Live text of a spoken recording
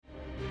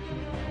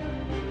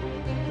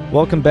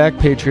Welcome back,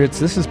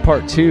 Patriots. This is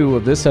part 2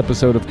 of this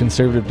episode of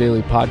Conservative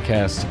Daily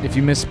Podcast. If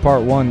you missed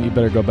part 1, you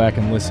better go back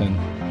and listen.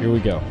 Here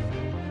we go.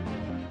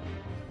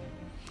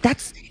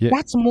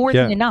 That's more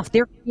than enough.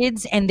 Their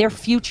kids and their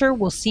future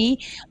will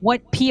see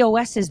what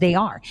POSs they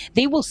are.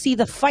 They will see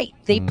the fight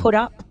they put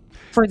up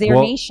for their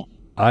nation.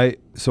 I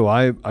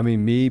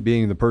mean, me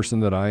being the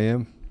person that I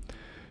am,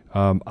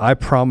 I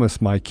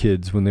promised my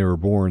kids when they were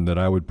born that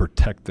I would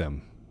protect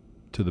them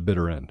to the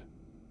bitter end.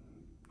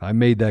 I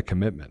made that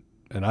commitment,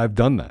 and I've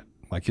done that.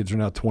 My kids are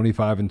now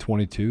 25 and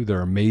 22.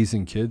 They're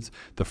amazing kids.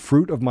 The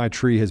fruit of my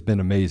tree has been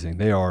amazing.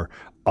 They are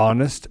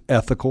honest,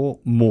 ethical,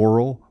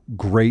 moral,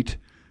 great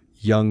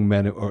young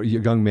men, or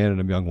young man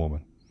and a young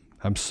woman.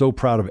 I'm so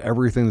proud of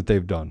everything that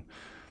they've done.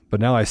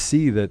 But now I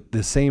see that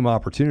the same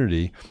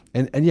opportunity,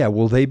 and yeah,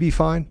 will they be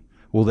fine?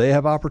 Will they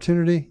have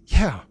opportunity?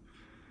 Yeah.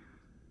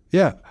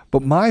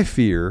 But my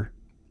fear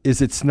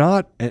is it's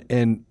not,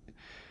 and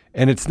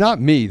it's not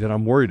me that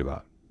I'm worried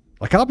about.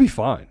 Like, I'll be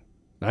fine.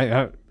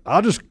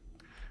 I'll just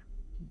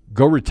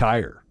go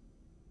retire.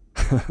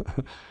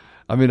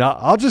 I mean,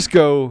 I'll just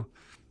go,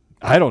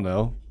 I don't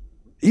know.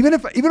 Even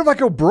if I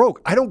go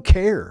broke, I don't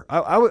care.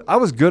 I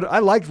was good. I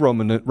liked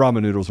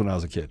ramen noodles when I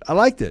was a kid. I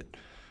liked it.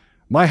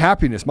 My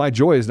happiness, my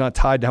joy is not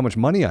tied to how much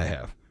money I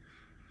have.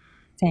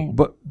 Same.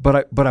 But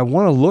I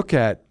want to look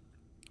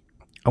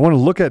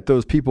at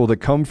those people that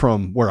come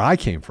from where I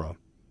came from,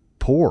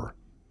 poor.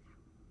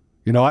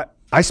 You know,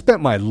 I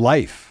spent my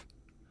life.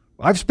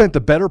 I've spent the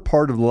better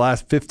part of the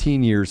last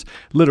 15 years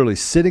literally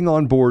sitting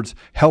on boards,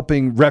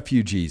 helping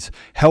refugees,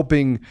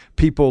 helping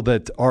people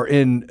that are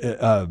in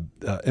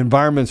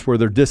environments where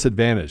they're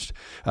disadvantaged,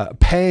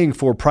 paying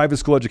for private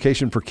school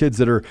education for kids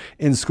that are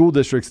in school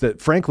districts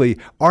that, frankly,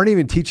 aren't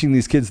even teaching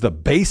these kids the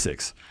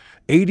basics.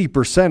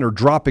 80% are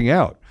dropping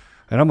out.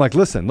 And I'm like,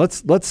 listen,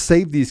 let's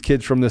save these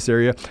kids from this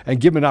area and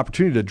give them an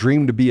opportunity to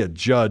dream to be a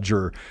judge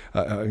or,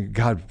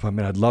 God, I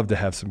mean, I'd love to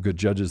have some good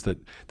judges that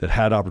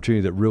had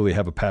opportunity, that really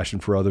have a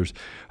passion for others.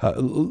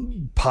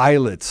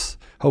 Pilots,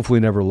 hopefully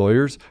never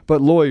lawyers,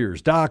 but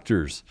lawyers,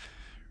 doctors.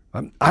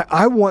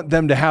 I want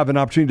them to have an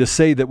opportunity to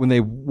say that when they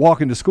walk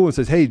into school and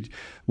says, hey,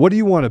 what do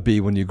you want to be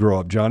when you grow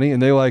up, Johnny?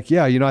 And they're like,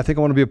 yeah, I think I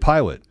want to be a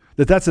pilot.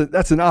 That's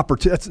an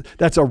opportunity.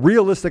 That's a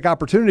realistic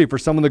opportunity for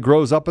someone that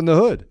grows up in the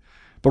hood.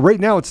 But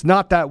right now, it's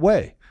not that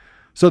way.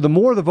 So the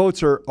more the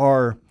votes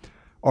are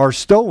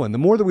stolen, the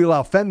more that we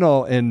allow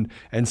fentanyl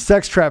and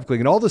sex trafficking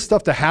and all this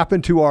stuff to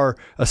happen to our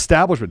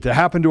establishment, to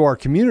happen to our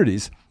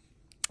communities,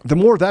 the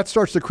more that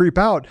starts to creep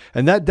out,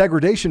 and that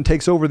degradation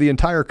takes over the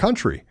entire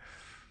country.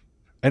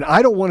 And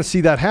I don't want to see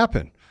that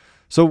happen.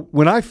 So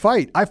when I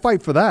fight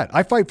for that.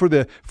 I fight for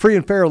the free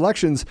and fair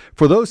elections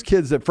for those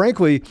kids that,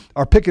 frankly,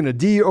 are picking a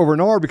D over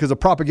an R because of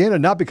propaganda,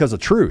 not because of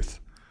truth.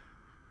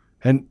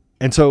 And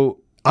so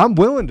I'm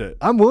willing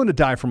to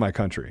die for my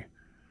country.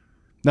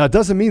 Now, it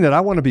doesn't mean that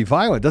I want to be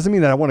violent. It doesn't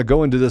mean that I want to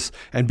go into this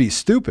and be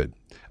stupid.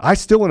 I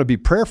still want to be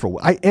prayerful.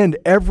 I end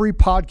every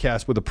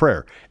podcast with a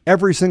prayer,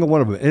 every single one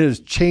of them. It has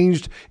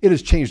changed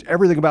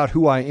everything about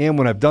who I am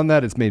when I've done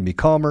that. It's made me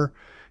calmer.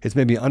 It's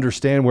made me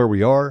understand where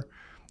we are.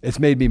 It's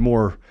made me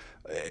more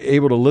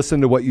able to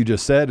listen to what you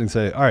just said and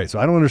say, all right, so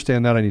I don't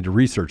understand that. I need to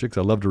research it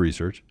because I love to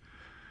research.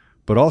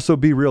 But also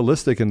be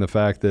realistic in the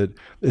fact that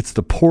it's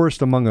the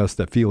poorest among us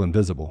that feel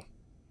invisible.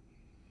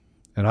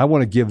 And I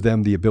want to give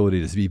them the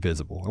ability to be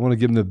visible. I want to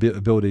give them the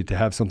ability to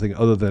have something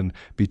other than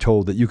be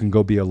told that you can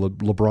go be a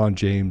LeBron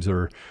James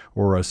or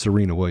a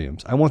Serena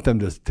Williams. I want them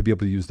to be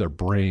able to use their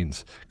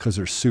brains because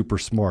they're super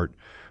smart,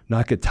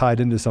 not get tied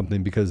into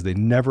something because they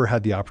never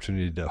had the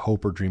opportunity to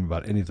hope or dream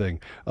about anything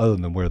other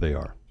than where they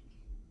are.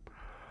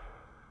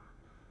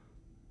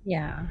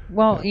 Yeah.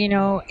 Well,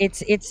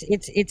 it's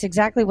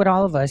exactly what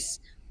all of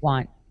us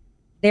want.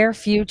 Their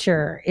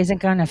future isn't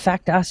going to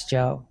affect us,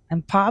 Joe,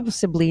 and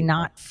possibly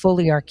not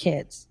fully our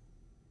kids,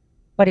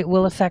 but it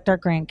will affect our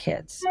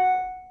grandkids.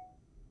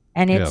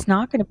 And it's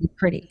not going to be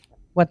pretty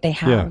what they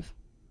have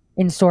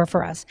in store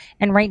for us.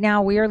 And right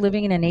now we are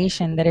living in a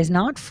nation that is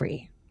not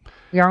free.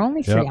 We are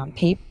only free on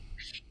paper.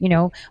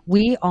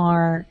 We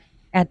are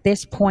at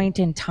this point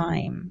in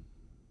time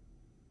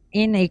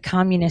in a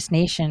communist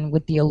nation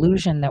with the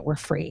illusion that we're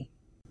free.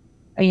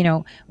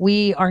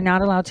 We are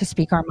not allowed to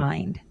speak our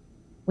mind.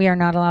 We are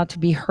not allowed to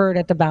be heard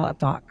at the ballot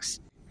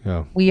box.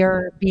 Yeah. We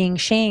are being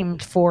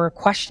shamed for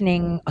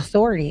questioning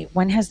authority.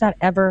 When has that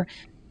ever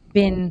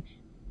been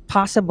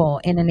possible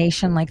in a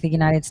nation like the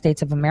United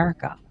States of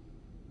America?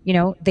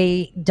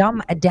 They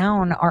dumb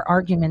down our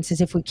arguments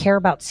as if we care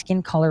about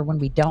skin color when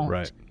we don't.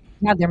 Right.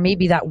 Now, there may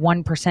be that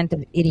 1%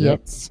 of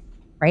idiots,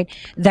 right,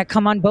 that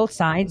come on both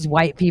sides,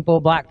 white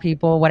people, black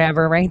people,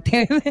 whatever, right?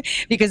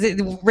 Because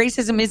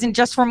racism isn't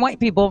just from white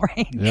people,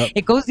 right? Yep.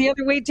 It goes the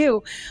other way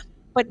too.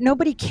 but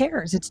nobody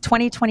cares. It's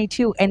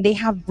 2022, and they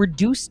have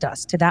reduced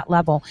us to that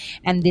level.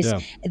 And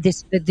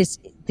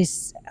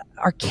this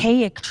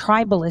archaic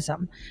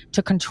tribalism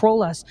to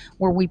control us,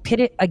 where we pit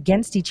it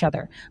against each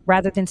other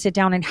rather than sit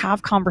down and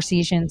have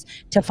conversations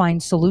to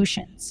find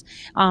solutions.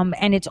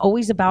 And it's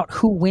always about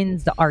who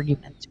wins the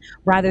argument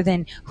rather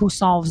than who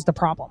solves the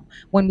problem,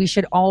 when we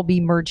should all be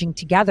merging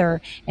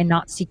together and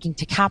not seeking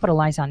to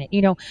capitalize on it.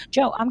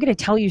 Joe, I'm going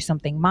to tell you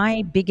something.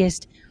 My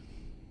biggest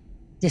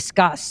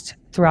disgust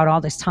throughout all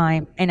this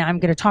time, and I'm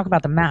going to talk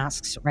about the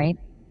masks, right,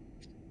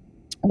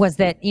 was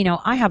that,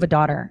 I have a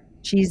daughter.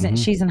 She's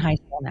in high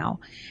school now.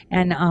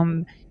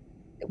 And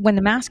when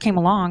the mask came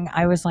along,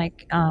 I was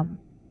like,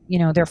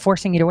 they're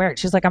forcing you to wear it.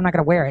 She's like, I'm not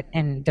going to wear it,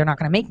 and they're not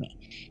going to make me.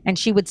 And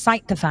she would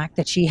cite the fact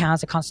that she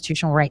has a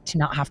constitutional right to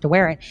not have to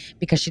wear it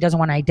because she doesn't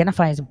want to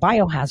identify as a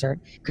biohazard,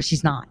 because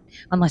she's not,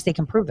 unless they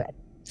can prove it.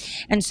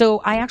 And so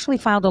I actually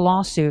filed a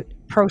lawsuit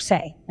pro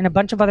se, and a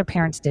bunch of other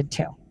parents did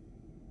too.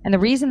 And the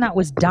reason that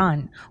was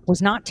done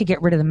was not to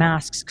get rid of the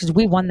masks, because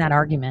we won that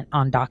argument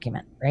on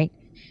document, right?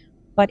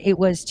 But it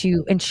was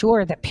to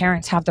ensure that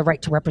parents have the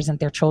right to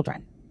represent their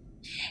children.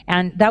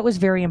 And that was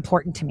very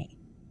important to me.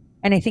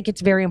 And I think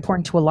it's very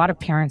important to a lot of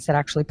parents that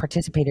actually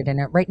participated in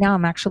it. Right now,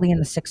 I'm actually in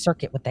the Sixth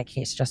Circuit with that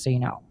case, just so you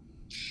know.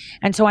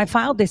 And so I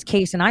filed this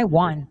case and I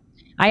won.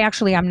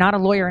 I'm not a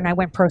lawyer, and I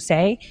went pro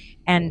se,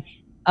 and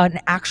an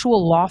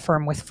actual law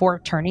firm with 4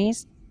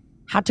 attorneys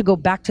had to go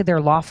back to their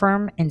law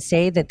firm and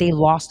say that they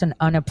lost an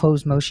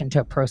unopposed motion to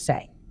a pro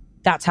se.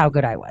 That's how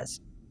good I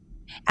was.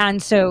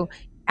 And so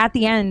at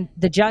the end,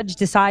 the judge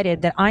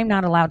decided that I'm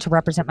not allowed to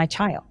represent my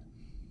child.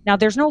 Now,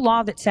 there's no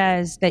law that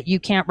says that you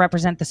can't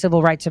represent the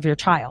civil rights of your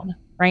child,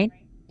 right?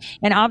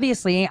 And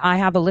obviously, I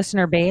have a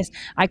listener base.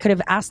 I could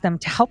have asked them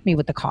to help me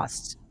with the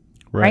costs,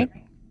 right?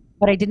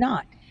 But I did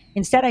not.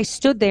 Instead, I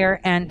stood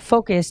there and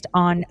focused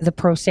on the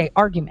pro se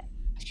argument.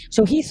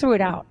 So he threw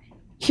it out.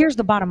 Here's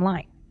the bottom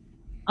line.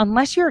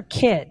 Unless you're a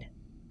kid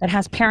that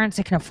has parents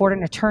that can afford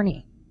an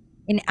attorney,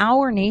 in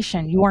our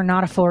nation, you are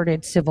not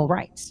afforded civil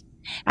rights.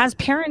 As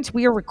parents,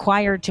 we are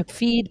required to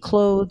feed,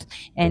 clothe,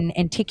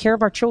 and take care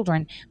of our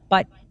children.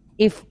 But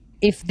if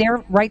their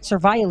rights are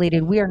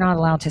violated, we are not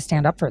allowed to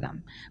stand up for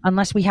them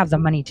unless we have the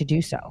money to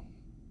do so.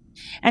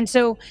 And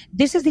so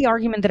this is the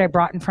argument that I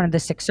brought in front of the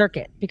Sixth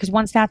Circuit, because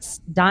once that's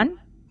done,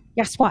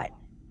 guess what?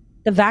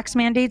 The vax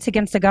mandates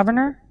against the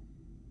governor,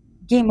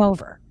 game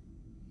over.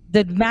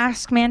 The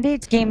mask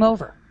mandates, game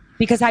over.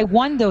 Because I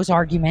won those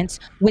arguments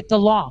with the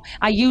law.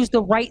 I used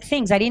the right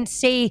things. I didn't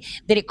say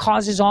that it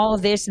causes all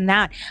of this and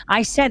that.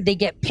 I said they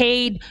get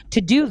paid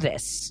to do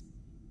this,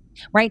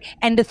 right?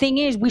 And the thing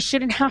is, we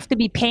shouldn't have to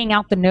be paying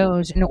out the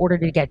nose in order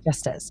to get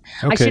justice.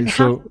 I shouldn't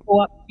have to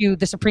go up to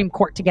the Supreme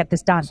Court to get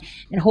this done.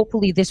 And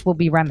hopefully this will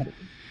be remedied.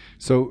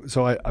 So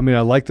I mean,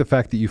 I like the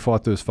fact that you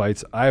fought those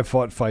fights. I have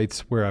fought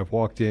fights where I've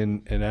walked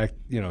in and act,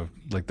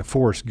 like the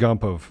Forrest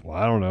Gump of, well,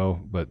 I don't know,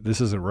 but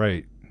this isn't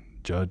right,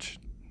 Judge.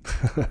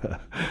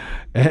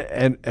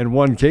 and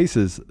won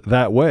cases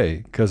that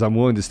way because I'm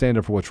willing to stand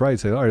up for what's right and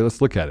say, all right, let's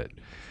look at it.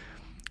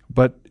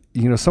 But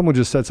someone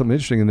just said something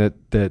interesting, in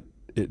that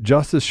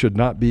justice should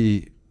not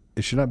be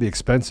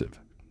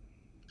expensive.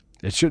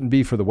 It shouldn't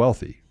be for the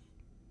wealthy.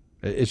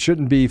 It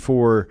shouldn't be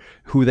for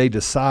who they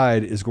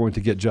decide is going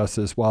to get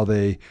justice while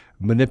they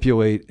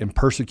manipulate and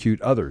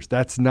persecute others.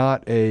 That's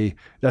not a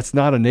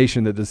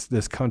nation that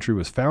this country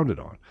was founded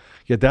on.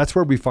 Yet that's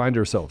where we find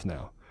ourselves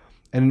now.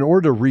 And in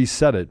order to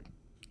reset it,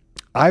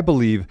 I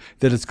believe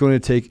that it's going to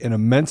take an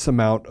immense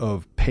amount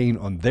of pain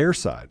on their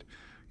side.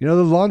 They're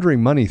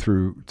laundering money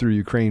through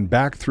Ukraine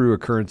back through a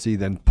currency,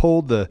 then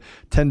pulled the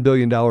 $10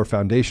 billion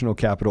foundational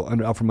capital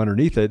out from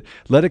underneath it,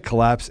 let it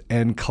collapse,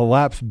 and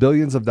collapse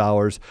billions of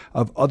dollars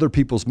of other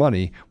people's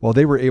money while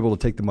they were able to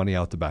take the money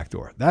out the back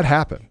door. That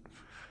happened.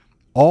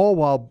 All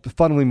while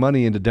funneling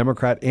money into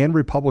Democrat and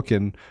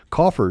Republican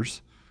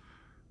coffers,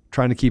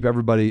 trying to keep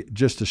everybody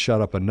just to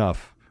shut up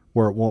enough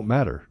where it won't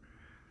matter.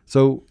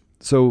 So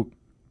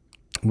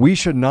we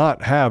should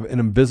not have an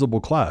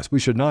invisible class. We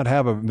should not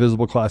have an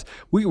invisible class.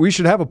 We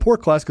should have a poor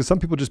class, because some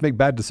people just make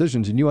bad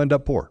decisions and you end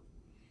up poor,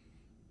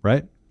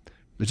 right?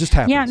 It just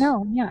happens.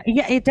 Yeah,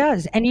 it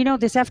does. And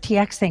this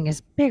FTX thing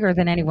is bigger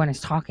than anyone is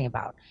talking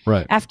about.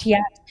 Right. FTX,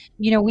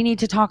 we need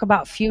to talk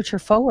about Future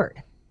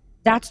Forward.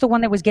 That's the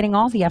one that was getting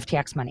all the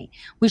FTX money.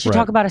 We should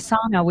talk about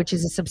Asana, which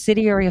is a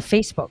subsidiary of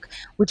Facebook,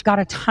 which got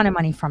a ton of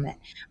money from it,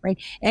 right?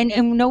 And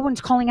no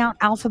one's calling out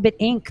Alphabet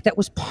Inc. that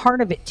was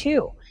part of it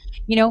too.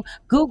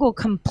 Google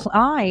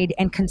complied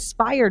and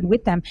conspired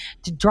with them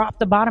to drop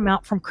the bottom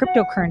out from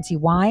cryptocurrency.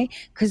 Why?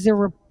 Because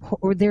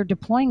they're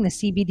deploying the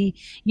CBD.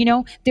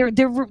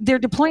 They're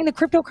deploying the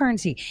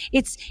cryptocurrency.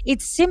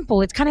 It's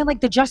simple. It's kind of like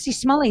the Jussie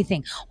Smollett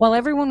thing. While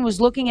everyone was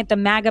looking at the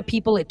MAGA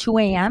people at 2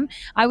 a.m.,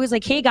 I was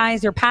like, hey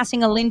guys, they're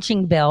passing a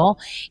lynching bill.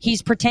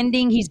 He's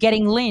pretending he's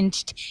getting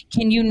lynched.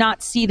 Can you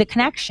not see the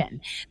connection?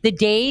 The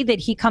day that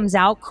he comes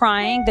out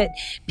crying that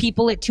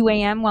people at 2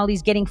 a.m. while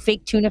he's getting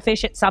fake tuna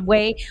fish at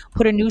Subway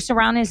put a noose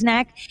around his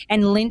neck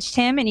and lynched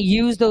him, and he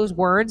used those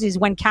words, is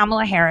when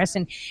Kamala Harris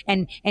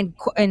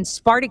and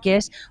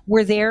Spartacus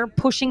were there there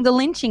pushing the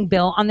lynching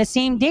bill on the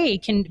same day.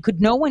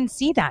 Could no one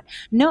see that?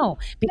 No,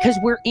 because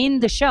we're in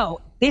the show.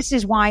 This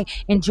is why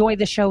enjoy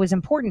the show is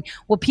important.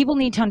 What people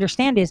need to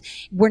understand is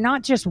we're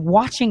not just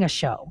watching a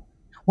show.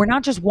 We're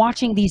not just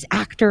watching these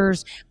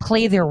actors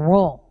play their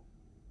role,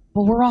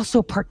 but we're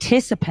also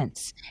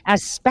participants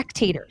as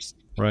spectators.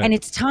 Right. And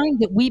it's time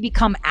that we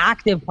become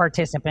active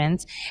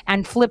participants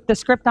and flip the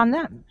script on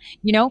them.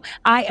 You know,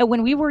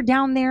 when we were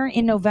down there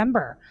in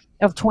November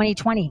of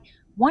 2020,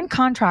 one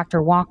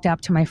contractor walked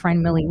up to my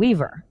friend Millie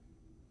Weaver.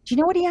 Do you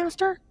know what he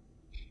asked her?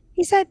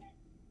 He said,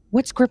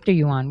 "What script are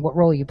you on? What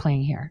role are you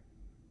playing here?"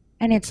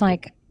 And it's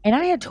like, and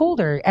I had told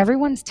her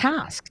everyone's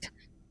tasked,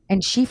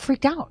 and she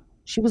freaked out.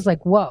 She was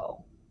like,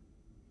 "Whoa."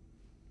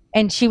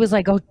 And she was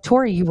like, "Oh,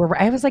 Tori, you were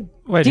right." I was like,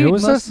 "Wait, dude, who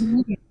was this?"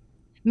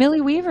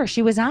 Millie Weaver.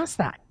 She was asked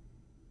that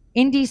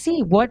in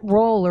DC. What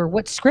role or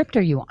what script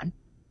are you on?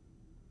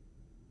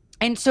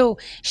 And so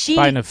she,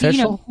 by an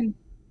official,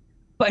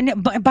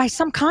 but by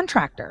some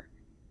contractor.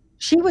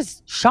 She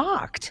was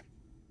shocked,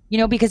 you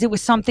know, because it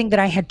was something that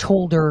I had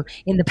told her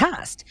in the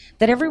past,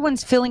 that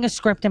everyone's filling a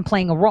script and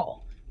playing a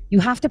role.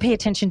 You have to pay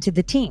attention to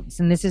the teams.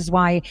 And this is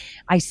why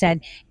I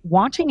said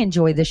watching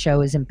Enjoy the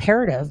Show is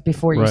imperative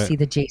before you see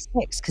the J6,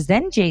 because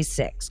then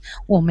J6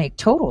 will make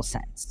total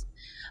sense.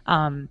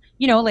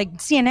 You know, like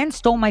CNN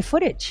stole my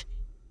footage.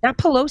 That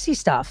Pelosi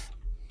stuff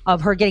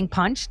of her getting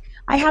punched,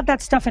 I had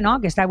that stuff in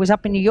August. I was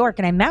up in New York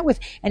and I met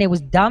with, and it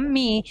was dumb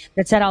me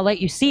that said, "I'll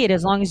let you see it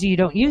as long as you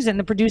don't use it." And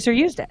the producer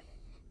used it.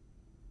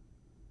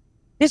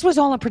 This was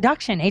all a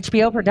production,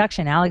 HBO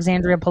production.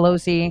 Alexandria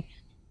Pelosi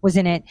was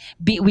in it.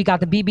 We got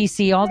the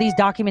BBC, all these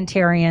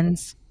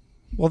documentarians.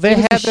 Well, they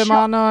had them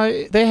on.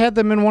 They had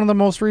them in one of the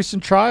most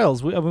recent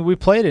trials. We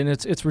played it, and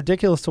it's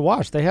ridiculous to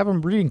watch. They have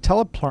them reading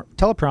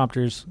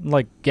teleprompters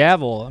like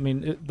gavel. I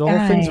mean, the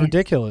whole thing's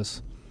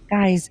ridiculous.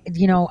 Guys,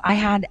 you know, I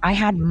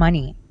had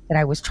money that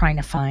I was trying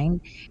to find,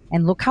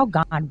 and look how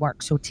God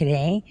works. So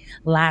today,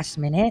 last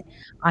minute,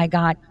 I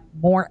got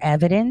more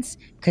evidence,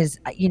 because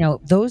you know,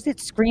 those that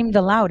scream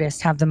the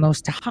loudest have the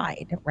most to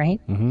hide,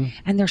 right? Mm-hmm.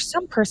 And there's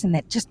some person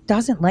that just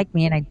doesn't like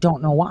me, and I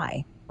don't know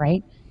why,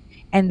 right?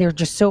 And they're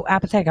just so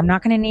apathetic. I'm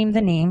not going to name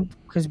the name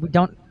because we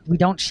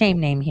don't shame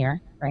name here,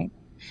 right?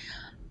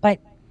 But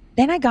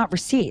then I got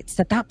receipts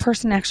that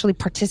person actually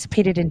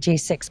participated in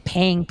J6,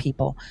 paying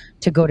people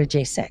to go to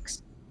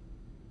J6.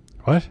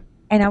 What?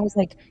 And I was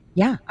like,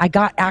 yeah, I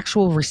got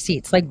actual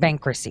receipts, like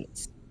bank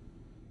receipts.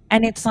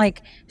 And it's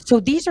like,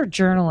 so these are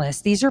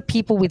journalists. These are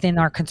people within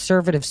our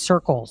conservative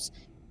circles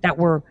that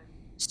were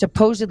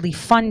supposedly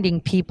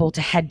funding people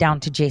to head down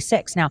to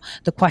J6. Now,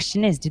 the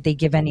question is, did they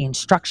give any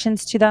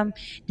instructions to them?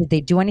 Did they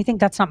do anything?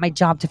 That's not my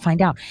job to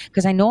find out,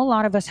 because I know a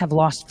lot of us have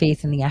lost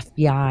faith in the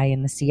FBI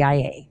and the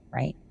CIA,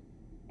 right?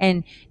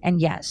 And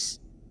yes,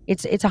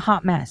 it's a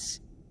hot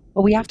mess.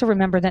 But we have to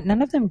remember that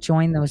none of them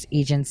joined those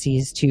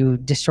agencies to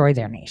destroy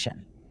their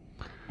nation.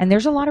 And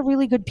there's a lot of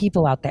really good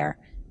people out there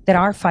that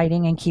are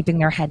fighting and keeping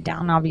their head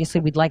down. Obviously,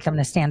 we'd like them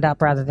to stand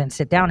up rather than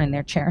sit down in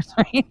their chairs,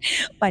 right?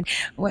 But,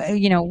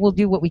 you know, we'll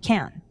do what we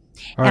can.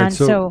 All right, and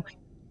so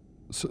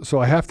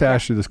I have to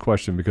ask you this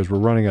question because we're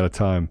running out of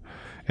time.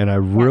 And I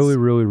really,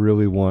 really,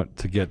 really want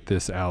to get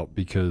this out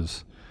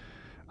because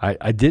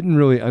I didn't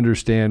really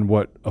understand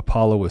what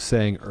Apollo was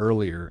saying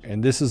earlier.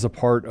 And this is a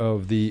part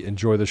of the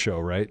Enjoy the Show,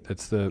 right?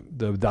 That's the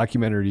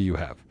documentary you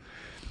have.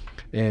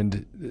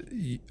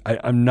 And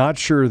I'm not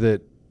sure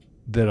that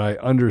I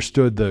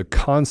understood the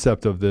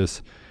concept of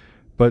this,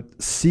 but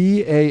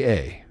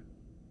CAA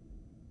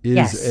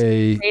is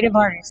a Creative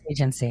Artists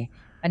Agency,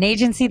 an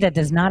agency that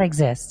does not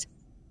exist.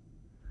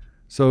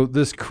 So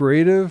this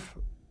Creative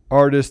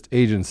Artist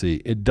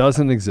Agency, it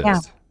doesn't exist. Yeah.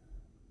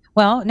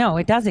 Well, no,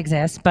 it does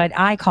exist, but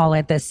I call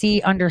it the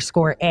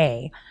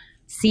C_A,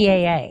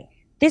 CAA.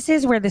 This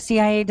is where the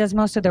CIA does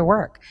most of their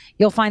work.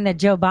 You'll find that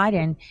Joe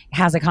Biden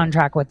has a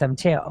contract with them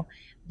too.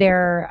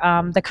 They're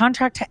the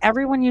contract to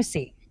everyone you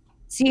see.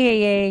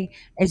 CAA,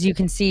 as you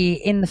can see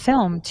in the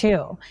film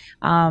too,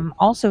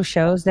 also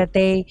shows that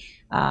they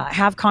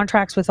have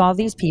contracts with all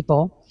these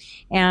people.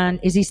 And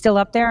is he still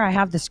up there? I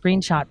have the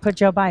screenshot. Put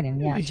Joe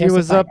Biden. Yeah, he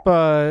was up.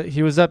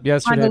 He was up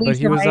yesterday, but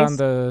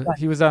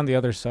he was on the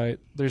other site.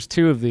 There's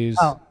two of these.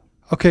 Oh.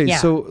 Okay, yeah.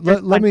 So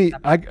let me,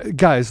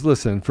 guys,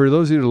 listen. For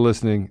those of you that are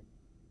listening,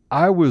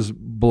 I was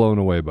blown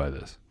away by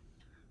this.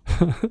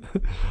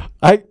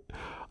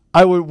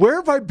 I would. Where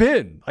have I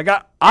been? Like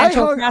I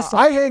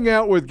hang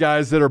out with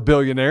guys that are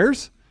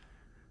billionaires.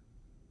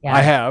 Yeah.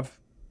 I have.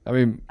 I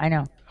mean, I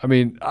know. I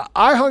mean,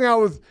 I hung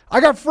out with. I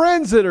got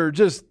friends that are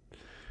just.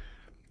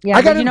 Yeah,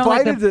 I got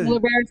invited to polar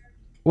bears.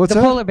 What's the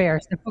that? Polar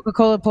bears, the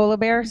Coca-Cola polar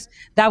bears.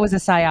 That was a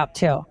psyop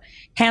too.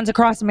 Hands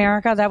Across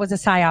America. That was a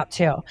psyop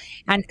too.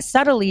 And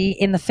subtly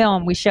in the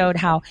film, we showed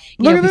how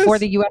before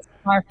the U.S.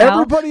 fell,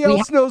 everybody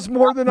else knows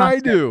more than I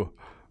do.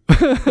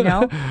 You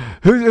know?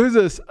 Who's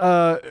this?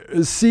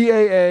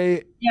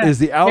 CAA is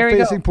the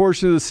out-facing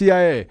portion of the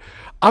CIA.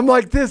 I'm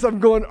like this. I'm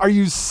going, are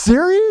you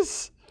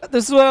serious?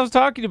 This is what I was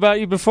talking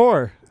about you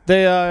before.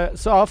 So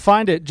I'll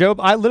find it. Joe,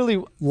 I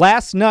literally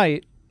last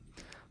night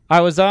I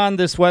was on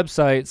this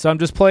website, so I'm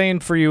just playing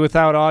for you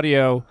without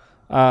audio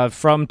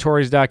from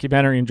Tori's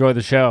documentary. Enjoy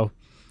the show.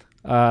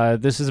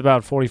 This is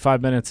about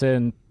 45 minutes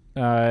in,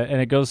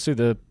 and it goes through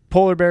the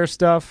polar bear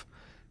stuff.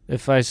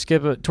 If I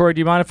skip it, Tori, do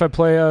you mind if I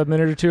play a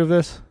minute or two of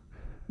this?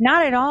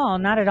 Not at all.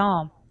 Not at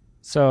all.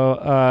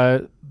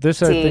 So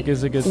this, I think,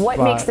 is a good What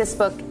spot. makes this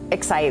book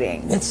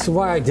exciting? It's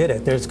why I did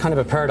it. There's kind of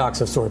a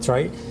paradox of sorts,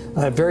 right?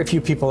 Very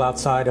few people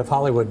outside of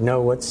Hollywood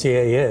know what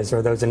CA is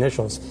or those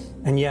initials,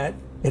 and yet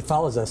it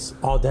follows us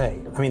all day.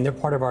 I mean, they're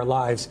part of our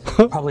lives,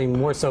 probably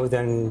more so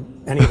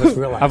than any of us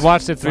realize. I've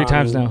watched it 3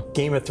 times now.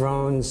 Game of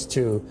Thrones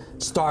to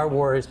Star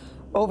Wars.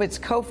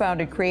 Ovitz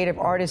co-founded Creative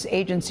Artists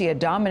Agency, a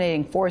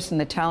dominating force in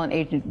the talent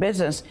agent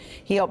business.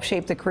 He helped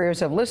shape the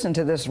careers of, listen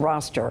to this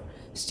roster,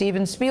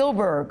 Steven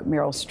Spielberg,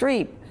 Meryl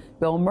Streep,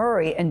 Bill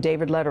Murray, and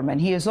David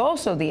Letterman. He is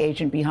also the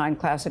agent behind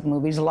classic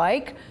movies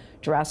like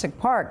Jurassic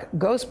Park,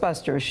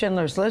 Ghostbusters,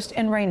 Schindler's List,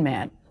 and Rain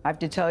Man. I have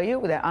to tell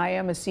you that I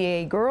am a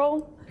CA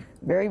girl,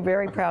 very,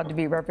 very proud to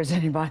be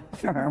represented by the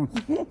firm.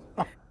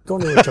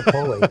 Going to a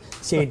Chipotle,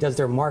 CA does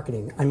their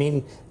marketing. I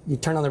mean, you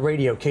turn on the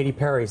radio, Katy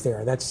Perry's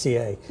there, that's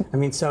CA. I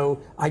mean,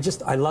 so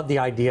I love the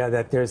idea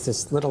that there's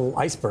this little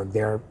iceberg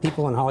there.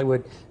 People in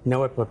Hollywood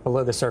know it, but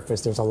below the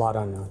surface, there's a lot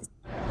unknown.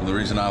 And the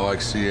reason I like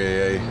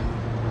CAA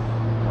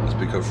is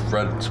because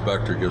Fred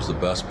Spector gives the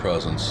best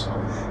presents,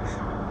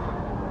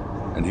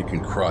 and he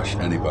can crush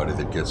anybody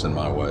that gets in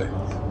my way.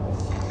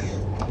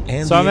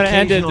 And So I'm going to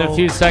end it in a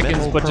few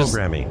seconds, but just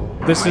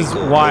this is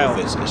wild.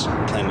 Is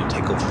planning to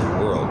take over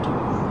the world.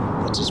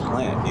 What's his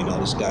plan? You know,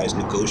 this guy's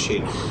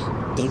negotiating.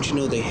 Don't you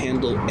know they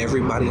handle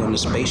everybody on the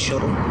space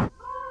shuttle?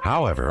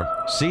 However,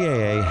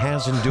 CAA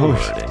has endured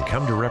and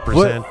come to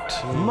represent.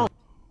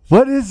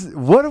 What is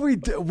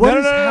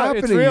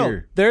happening it's real.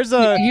 here?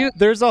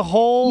 There's a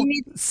whole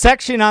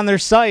section on their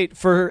site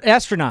for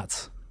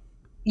astronauts.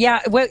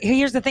 Yeah, well,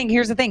 here's the thing.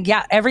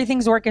 Yeah,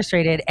 everything's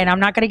orchestrated, and I'm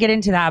not going to get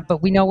into that,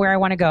 but we know where I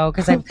want to go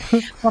because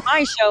for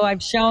my show,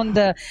 I've shown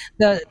the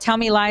tell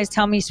me lies,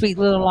 tell me sweet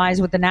little lies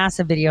with the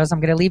NASA videos. I'm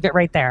going to leave it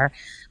right there.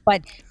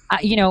 But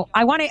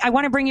I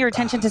want to bring your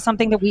attention to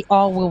something that we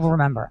all will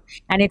remember,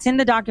 and it's in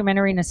the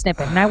documentary in a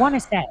snippet. And I want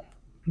to say,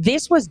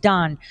 this was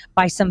done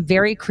by some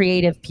very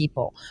creative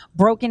people.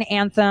 Broken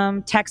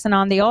Anthem,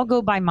 Texanon, they all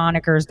go by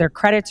monikers. Their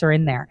credits are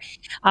in there.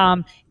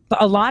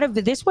 But a lot of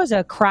this was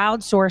a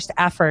crowdsourced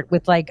effort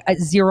with like a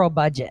zero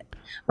budget,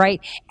 right?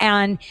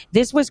 And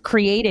this was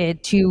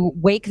created to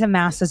wake the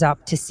masses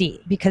up to see,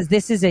 because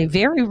this is a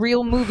very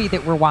real movie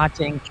that we're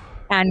watching.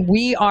 And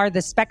we are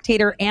the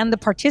spectator and the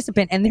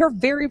participant, and there are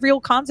very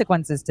real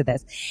consequences to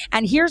this.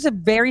 And here's a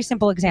very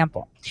simple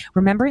example.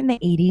 Remember in the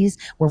 80s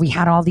where we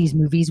had all these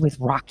movies with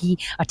Rocky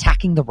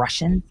attacking the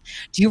Russians?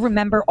 Do you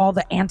remember all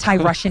the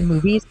anti-Russian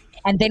movies?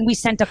 And then we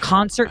sent a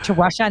concert to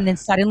Russia, and then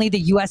suddenly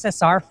the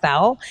USSR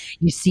fell.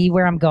 You see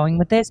where I'm going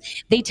with this?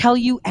 They tell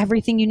you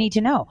everything you need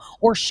to know.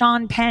 Or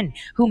Sean Penn,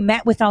 who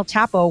met with El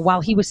Chapo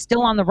while he was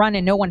still on the run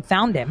and no one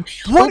found him.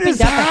 What is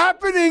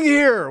happening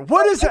here?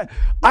 What is that?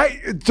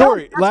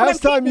 Tori,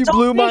 last time you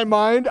blew my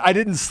mind, I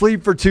didn't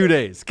sleep for 2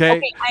 days, okay?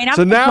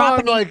 So now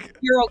I'm like... If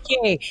you're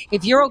okay.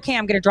 If you're okay,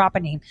 I'm going to drop a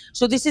name.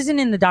 So this isn't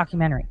in the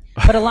documentary,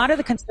 but a lot of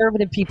the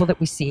conservative people that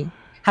we see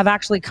have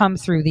actually come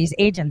through these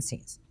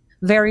agencies.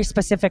 Very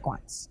specific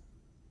ones.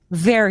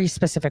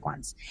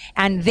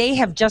 And they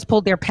have just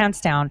pulled their pants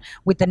down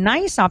with the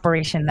nice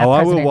operation that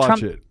President Trump... I will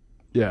watch it.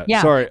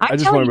 Yeah. Sorry, I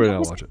just want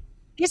everybody to watch it.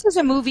 This is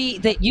a movie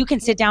that you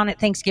can sit down at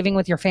Thanksgiving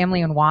with your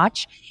family and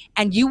watch,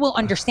 and you will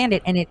understand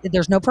it. And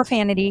there's no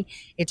profanity.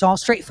 It's all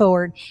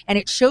straightforward. And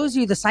it shows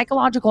you the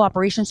psychological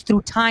operations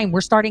through time. We're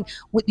starting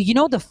with,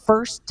 the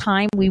first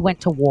time we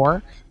went to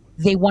war,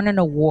 they won an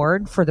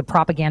award for the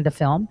propaganda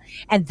film.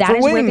 And that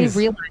is where they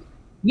realized...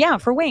 Yeah,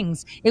 for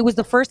Wings. It was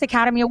the first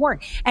Academy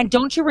Award. And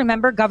don't you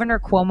remember Governor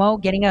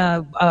Cuomo getting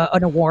an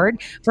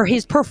award for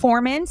his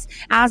performance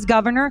as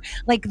governor?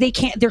 Like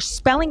they're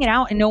spelling it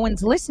out and no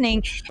one's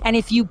listening. And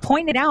if you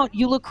point it out,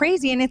 you look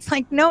crazy. And it's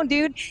like, no,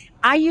 dude,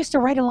 I used to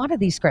write a lot of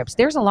these scripts.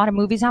 There's a lot of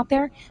movies out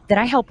there that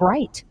I helped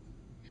write,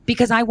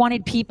 because I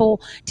wanted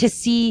people to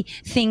see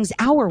things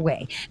our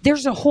way.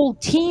 There's a whole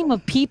team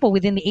of people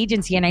within the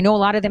agency, and I know a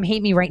lot of them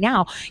hate me right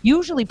now,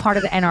 usually part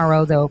of the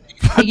NRO though,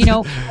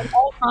 and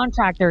all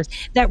contractors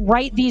that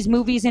write these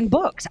movies and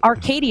books.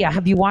 Arcadia,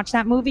 have you watched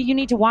that movie? You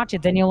need to watch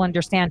it, then you'll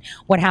understand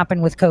what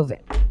happened with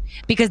COVID.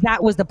 Because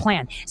that was the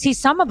plan. See,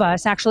 some of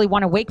us actually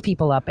want to wake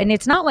people up, and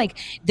it's not like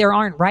there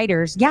aren't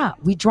writers. Yeah,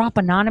 we drop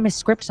anonymous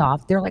scripts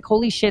off. They're like,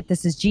 holy shit,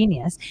 this is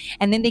genius.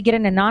 And then they get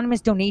an anonymous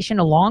donation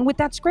along with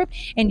that script,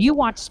 and you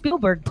watch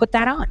Spielberg put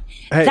that on.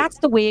 Hey, that's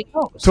the way it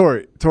goes.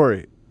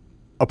 Tori,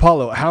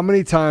 Apollo, how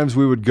many times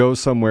we would go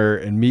somewhere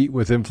and meet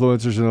with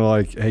influencers and they're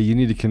like, hey, you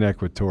need to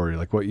connect with Tori.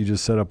 Like what you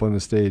just set up on the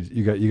stage,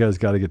 you guys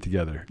got to get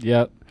together.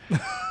 Yep.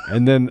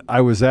 And then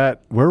I was where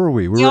were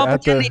we? We were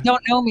at they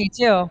don't know me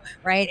too,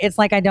 right? It's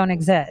like I don't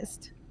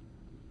exist.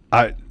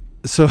 But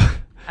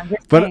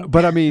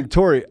I mean,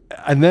 Tori,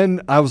 and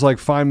then I was like,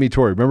 find me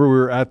Tori. Remember we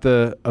were at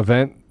the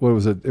event? What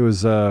was it? It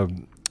was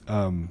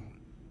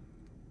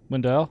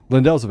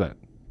Lindell's event,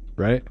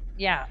 right?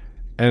 Yeah.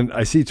 And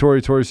I see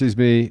Tori sees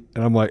me,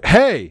 and I'm like,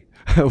 hey,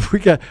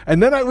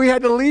 and then we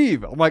had to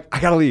leave. I'm like, I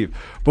got to leave.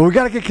 But we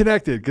got to get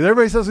connected because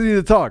everybody says we need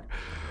to talk.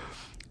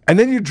 And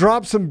then you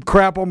drop some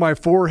crap on my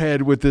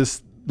forehead with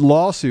this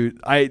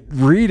lawsuit. I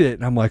read it,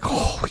 and I'm like,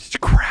 holy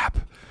crap.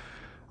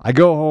 I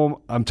go home.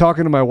 I'm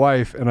talking to my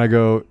wife, and I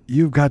go,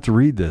 you've got to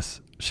read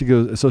this. She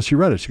goes, so she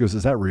read it. She goes,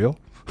 is that real?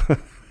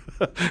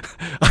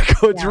 I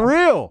go, it's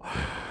real.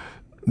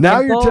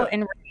 Now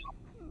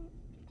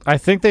I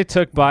think they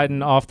took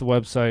Biden off the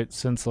website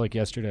since like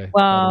yesterday.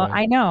 Well,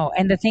 I know.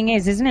 And the thing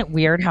is, isn't it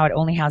weird how it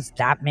only has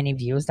that many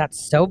views?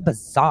 That's so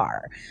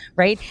bizarre,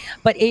 right?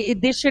 But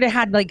this should have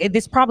had like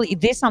this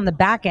on the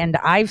back end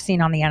I've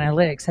seen on the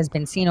analytics has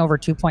been seen over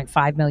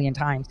 2.5 million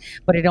times,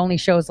 but it only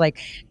shows like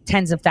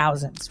tens of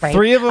thousands, right?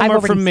 3 of them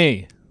are from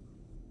me.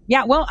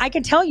 Yeah, well, I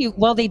can tell you,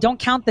 well, they don't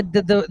count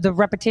the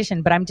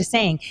repetition, but I'm just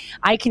saying,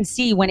 I can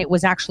see when it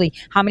was actually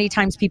how many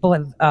times people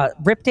have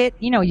ripped it.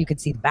 You know, you could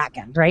see the back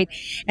end, right?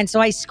 And so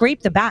I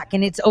scraped the back,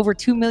 and it's over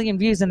 2 million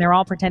views, and they're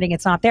all pretending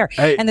it's not there.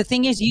 Hey. And the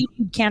thing is, you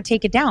can't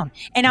take it down.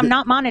 And I'm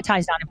not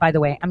monetized on it, by the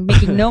way. I'm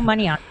making no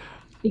money on it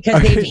because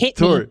they've hit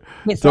me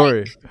with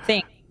like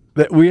things.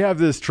 That we have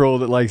this troll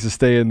that likes to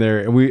stay in there,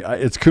 and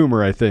it's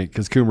Coomer, I think,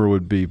 because Coomer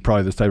would be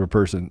probably this type of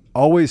person.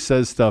 Always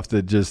says stuff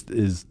that just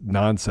is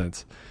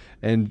nonsense.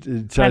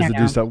 And tries to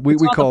do stuff. We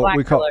call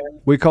her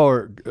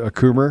a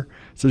Coomer.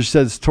 So she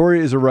says Tori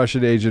is a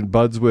Russian agent,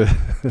 buds with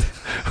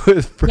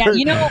Yeah,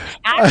 you know,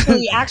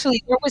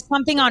 actually, there was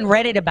something on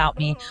Reddit about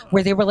me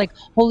where they were like,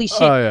 "Holy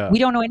shit, we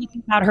don't know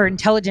anything about her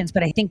intelligence,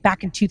 but I think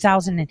back in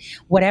 2000 and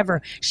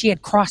whatever, she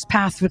had crossed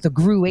paths with a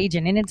GRU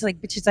agent." And it's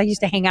like, bitches, I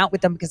used to hang out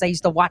with them because I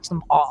used to watch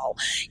them all.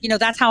 You know,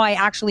 that's how I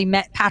actually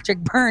met Patrick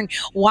Byrne,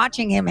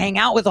 watching him hang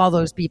out with all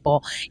those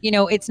people. You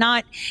know, it's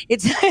like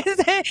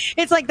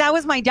that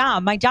was my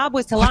job. My job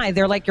was to lie.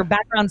 They're like, your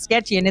background's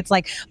sketchy, and it's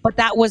like, but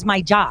that was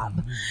my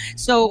job.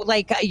 So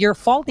like, you're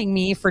faulting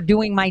me for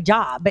doing my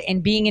job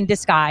and being in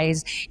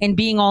disguise and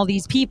being all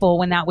these people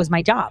when that was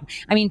my job.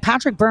 I mean,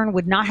 Patrick Byrne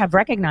would not have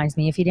recognized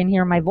me if he didn't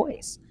hear my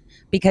voice,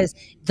 because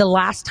the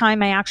last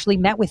time I actually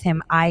met with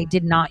him, I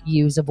did not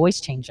use a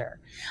voice changer.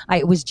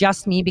 It was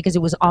just me because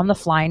it was on the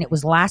fly and it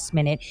was last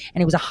minute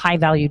and it was a high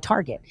value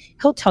target.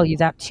 He'll tell you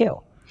that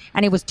too.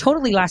 And it was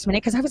totally last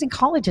minute because I was in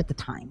college at the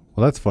time.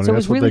 Well, that's funny. So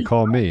that's what they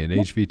call me, an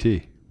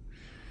HVT.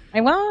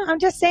 Well, I'm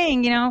just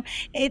saying, you know,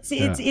 it's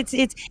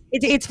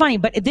funny,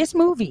 but this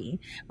movie,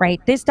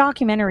 right? This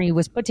documentary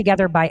was put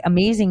together by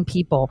amazing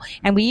people,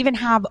 and we even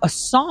have a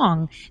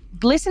song.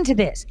 Listen to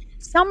this: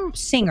 some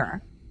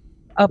singer,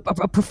 a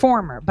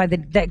performer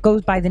that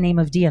goes by the name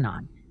of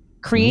Dianon,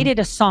 created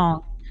a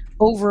song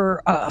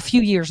over a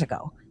few years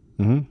ago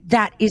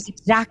that is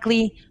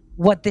exactly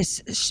what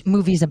this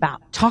movie is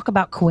about. Talk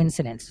about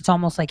coincidence. It's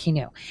almost like he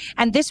knew.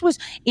 And this was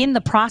in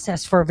the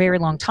process for a very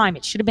long time.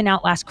 It should have been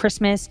out last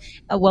Christmas.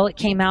 Well, it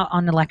came out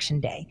on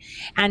Election Day.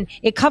 And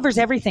it covers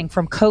everything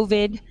from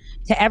COVID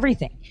to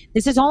everything.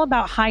 This is all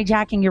about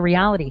hijacking your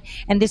reality.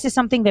 And this is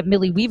something that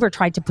Millie Weaver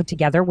tried to put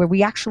together, where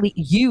we actually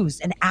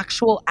used an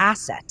actual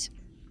asset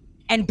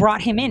and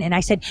brought him in. And I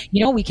said,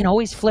 you know, we can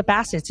always flip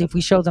assets if we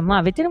show them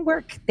love. It didn't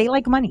work. They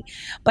like money.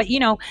 But,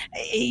 you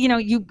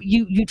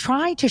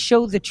try to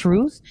show the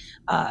truth,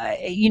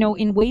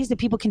 in ways that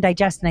people can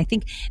digest. And I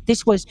think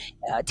this was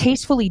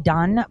tastefully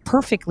done,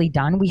 perfectly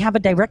done. We have a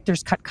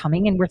director's cut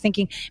coming, and we're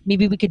thinking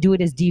maybe we could do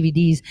it as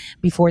DVDs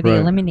before they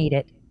eliminate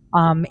it.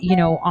 On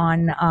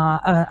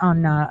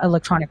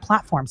electronic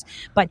platforms.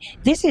 But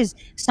this is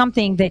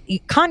something that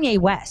Kanye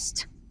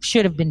West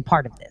should have been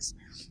part of this.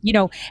 You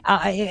know,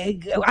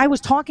 I was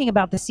talking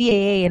about the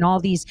CAA and all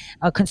these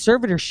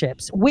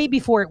conservatorships way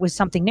before it was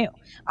something new.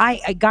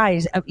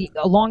 Guys,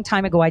 a long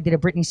time ago, I did a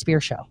Britney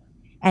Spears show.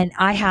 And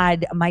I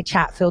had my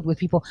chat filled with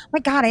people. My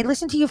God, I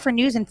listened to you for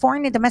news and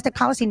foreign and domestic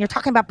policy, and you're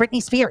talking about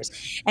Britney Spears.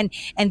 And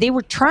they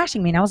were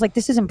trashing me. And I was like,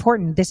 this is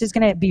important. This is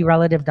going to be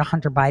relative to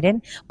Hunter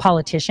Biden,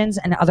 politicians,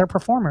 and other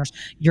performers.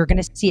 You're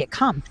going to see it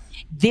come.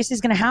 This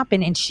is going to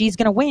happen, and she's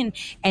going to win.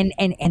 And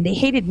they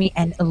hated me.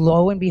 And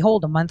lo and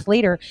behold, a month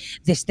later,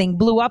 this thing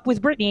blew up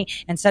with Britney,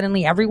 and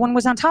suddenly everyone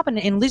was on top.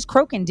 And Liz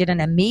Crokin did an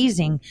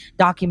amazing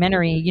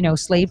documentary,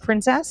 Slave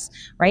Princess,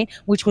 right?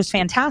 Which was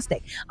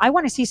fantastic. I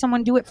want to see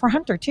someone do it for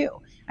Hunter too.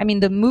 I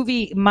mean, the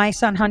movie My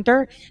Son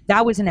Hunter,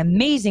 that was an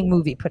amazing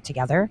movie put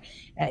together.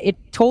 It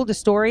told the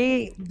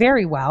story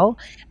very well,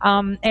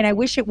 and I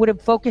wish it would have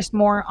focused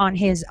more on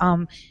his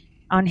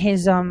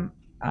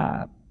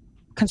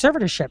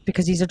conservatorship,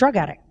 because he's a drug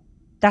addict.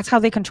 That's how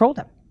they controlled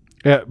him.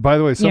 Yeah. By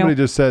the way, somebody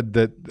just said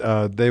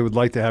that they would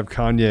like to have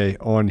Kanye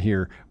on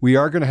here. We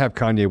are going to have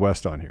Kanye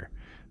West on here.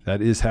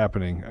 That is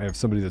happening. I have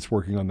somebody that's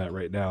working on that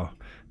right now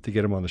to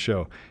get him on the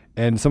show.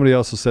 And somebody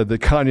also said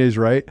that Kanye's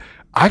right.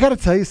 I got to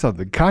tell you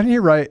something.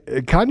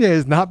 Kanye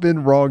has not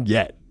been wrong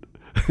yet.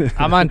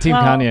 I'm on Team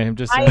Kanye. I'm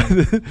just saying.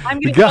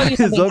 The guy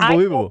is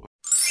unbelievable.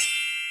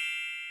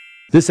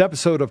 This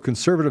episode of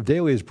Conservative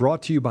Daily is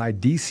brought to you by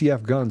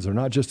DCF Guns. They're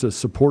not just a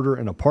supporter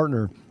and a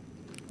partner.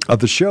 of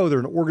the show. They're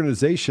an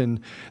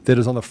organization that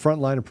is on the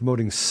front line of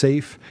promoting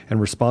safe and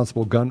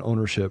responsible gun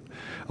ownership.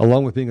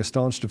 Along with being a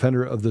staunch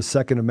defender of the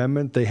Second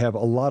Amendment, they have a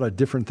lot of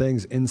different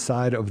things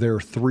inside of their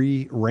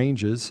 3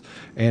 ranges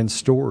and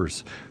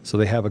stores. So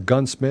they have a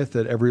gunsmith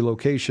at every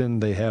location.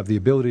 They have the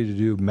ability to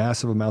do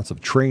massive amounts of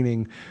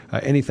training,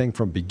 anything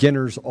from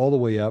beginners all the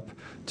way up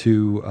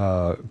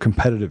to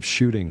competitive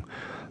shooting.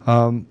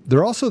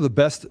 They're also the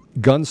best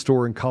gun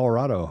store in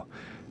Colorado.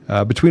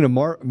 Between a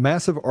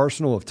massive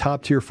arsenal of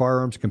top-tier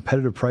firearms,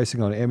 competitive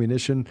pricing on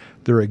ammunition,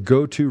 they're a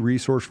go-to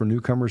resource for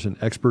newcomers and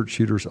expert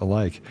shooters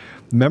alike.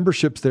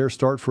 Memberships there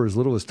start for as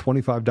little as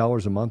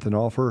 $25 a month and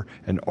offer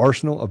an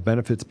arsenal of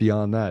benefits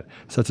beyond that,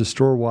 such as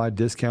store-wide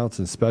discounts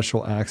and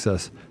special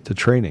access to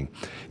training.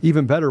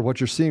 Even better, what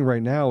you're seeing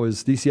right now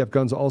is DCF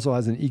Guns also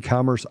has an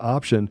e-commerce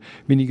option,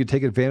 meaning you can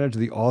take advantage of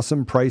the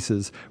awesome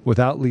prices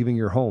without leaving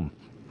your home.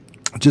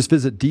 Just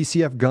visit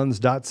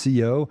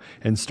dcfguns.co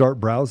and start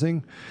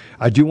browsing.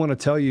 I do want to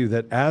tell you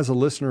that as a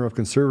listener of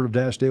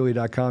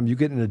conservative-daily.com, you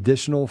get an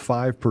additional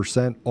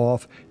 5%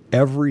 off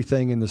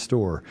everything in the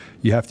store.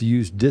 You have to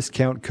use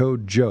discount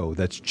code Joe.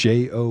 That's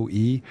Joe.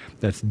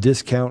 That's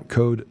discount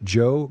code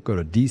Joe. Go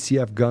to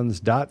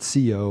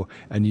dcfguns.co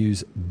and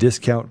use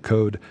discount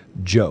code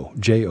Joe.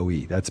 Joe.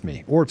 That's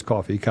me. Or it's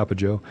coffee, cup of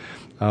Joe.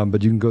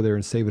 But you can go there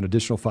and save an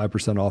additional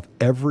 5% off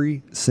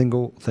every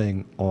single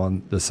thing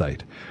on the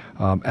site.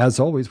 As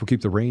always, we'll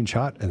keep the range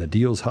hot and the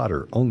deals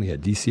hotter only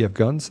at DCF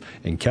Guns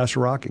in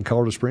Castle Rock and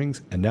Colorado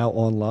Springs, and now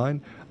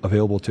online,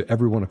 available to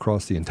everyone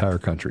across the entire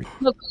country.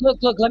 Look,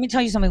 let me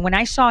tell you something. When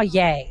I saw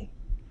Ye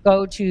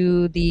go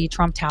to the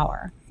Trump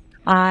Tower,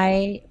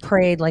 I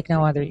prayed like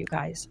no other, you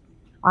guys.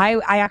 I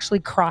actually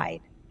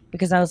cried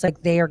because I was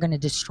like, they are going to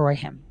destroy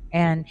him.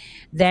 And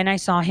then I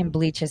saw him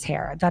bleach his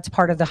hair. That's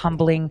part of the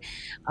humbling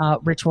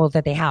ritual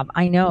that they have.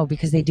 I know,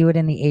 because they do it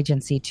in the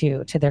agency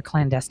too, to their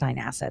clandestine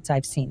assets.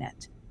 I've seen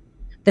it.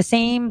 The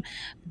same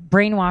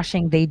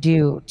brainwashing they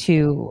do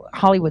to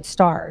Hollywood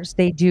stars,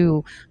 they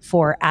do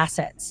for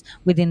assets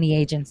within the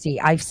agency.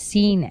 I've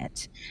seen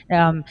it.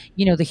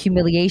 The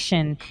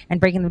humiliation and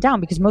breaking them down,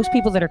 because most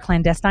people that are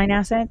clandestine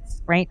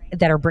assets, right,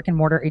 that are brick and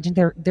mortar agents,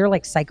 they're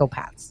like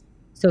psychopaths,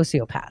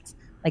 sociopaths.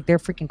 Like, they're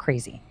freaking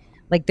crazy.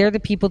 Like, they're the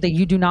people that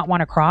you do not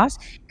want to cross,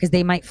 because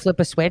they might flip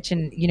a switch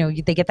and,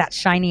 they get that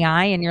shiny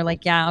eye and you're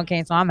like, yeah,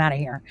 okay, so I'm out of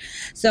here.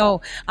 So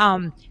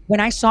when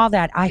I saw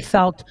that, I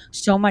felt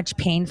so much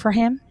pain for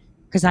him,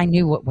 because I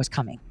knew what was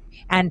coming.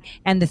 And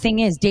the thing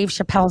is, Dave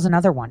Chappelle's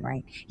another one,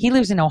 right? He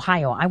lives in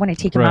Ohio. I want to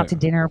take him out to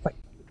dinner, but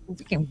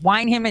we can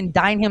wine him and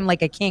dine him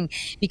like a king,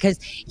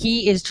 because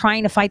he is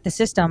trying to fight the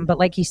system. But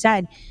like he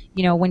said,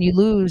 when you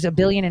lose $1.5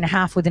 billion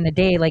within a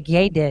day, like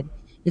Ye did,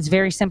 it's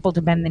very simple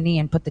to bend the knee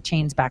and put the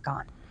chains back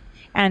on.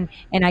 And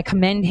I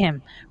commend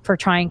him for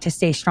trying to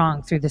stay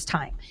strong through this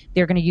time.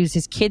 They're going to use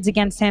his kids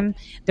against him.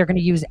 They're going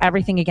to use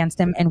everything against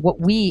him. And what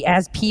we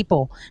as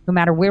people, no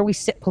matter where we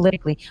sit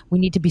politically, we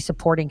need to be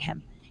supporting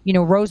him.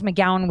 Rose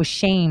McGowan was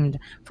shamed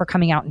for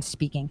coming out and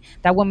speaking.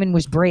 That woman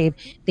was brave.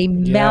 They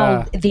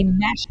they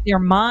meshed their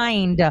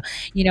mind,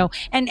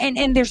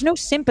 and there's no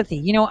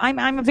sympathy. I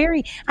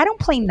don't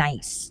play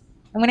nice.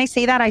 And when I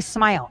say that, I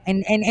smile.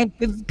 And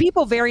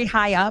people very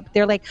high up,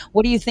 they're like,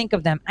 what do you think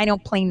of them? I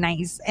don't play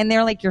nice. And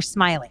they're like, you're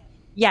smiling.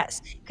 Yes,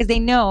 because they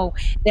know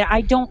that I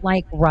don't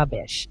like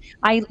rubbish.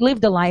 I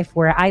lived a life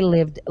where I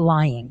lived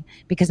lying,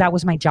 because that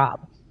was my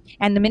job.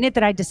 And the minute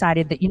that I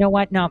decided that,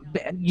 no,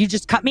 you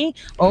just cut me.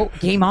 Oh,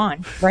 game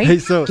on, right? Hey,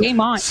 so, game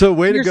on. So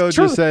way to go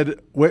just said,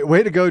 I'm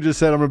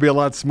going to be a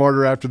lot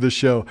smarter after this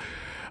show.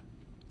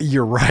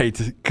 You're right,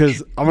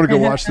 because I'm going to go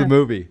watch the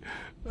movie.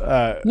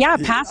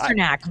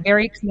 Pasternak,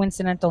 very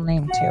coincidental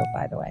name too,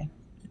 by the way.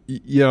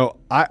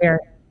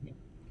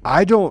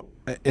 I don't,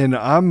 and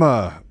I'm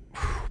I'm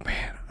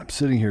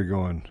sitting here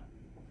going,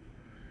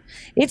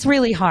 it's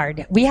really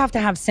hard. We have to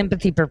have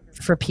sympathy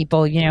for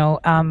people,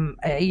 and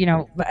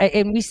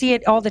we see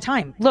it all the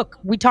time. Look,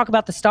 we talk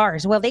about the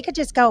stars. Well, they could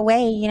just go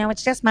away.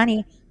 It's just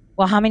money.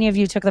 Well, how many of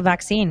you took the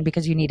vaccine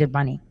because you needed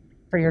money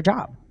for your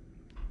job?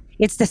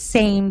 It's the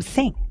same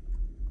thing.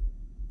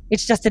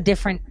 It's just a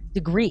different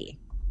degree.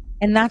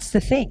 And that's the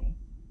thing.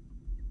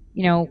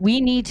 We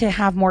need to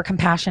have more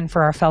compassion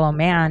for our fellow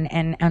man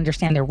and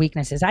understand their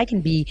weaknesses. I can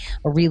be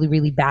a really,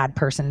 really bad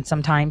person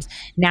sometimes,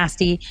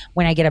 nasty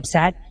when I get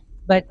upset.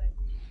 But,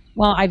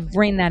 I've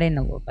reined that in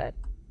a little bit.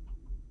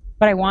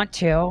 But I want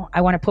to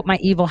put my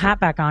evil hat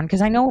back on,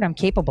 because I know what I'm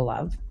capable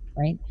of,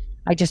 right?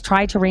 I just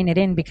try to rein it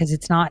in, because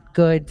it's not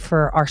good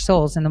for our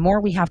souls. And the more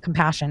we have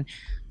compassion,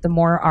 the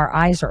more our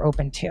eyes are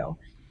open to.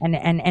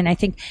 And I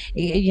think,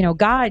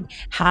 God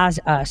has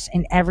us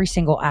in every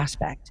single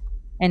aspect.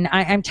 And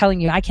I'm telling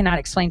you, I cannot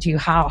explain to you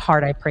how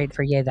hard I prayed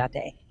for Ye that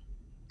day,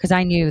 because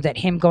I knew that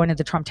him going to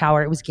the Trump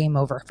Tower, it was game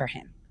over for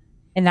him.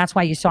 And that's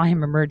why you saw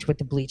him emerge with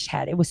the bleached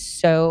head. It was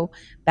so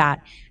bad.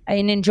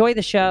 And Enjoy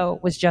the Show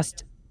was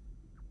just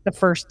the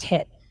first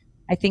hit.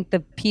 I think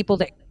the people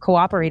that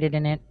cooperated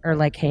in it are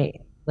like,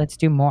 hey, let's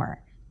do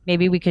more.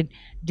 Maybe we could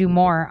do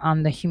more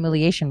on the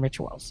humiliation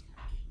rituals.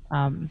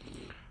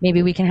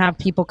 maybe we can have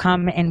people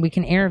come and we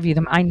can interview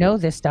them. I know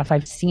this stuff.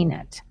 I've seen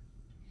it.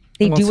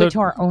 They do it to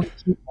our own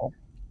people.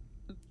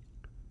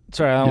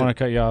 Sorry, I don't want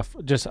to cut you off.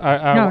 Just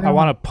I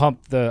want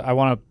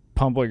to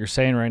pump what you're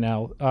saying right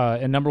now.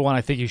 And number one,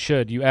 I think you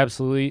should. You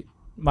absolutely,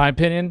 my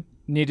opinion,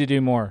 need to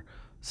do more.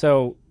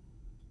 So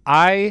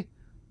I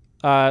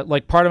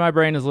like part of my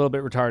brain is a little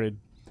bit retarded.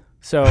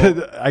 So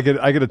I could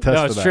attest to that.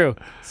 No, it's true.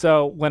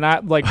 So when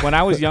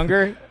I was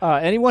younger,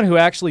 anyone who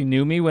actually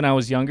knew me when I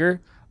was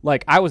younger,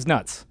 like I was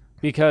nuts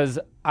because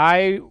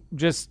I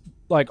just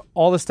like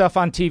all the stuff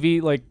on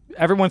TV, like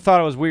everyone thought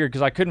I was weird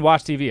because I couldn't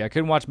watch TV. I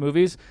couldn't watch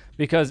movies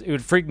because it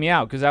would freak me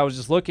out because I was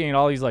just looking at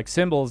all these like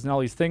symbols and all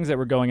these things that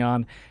were going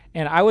on.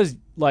 And I was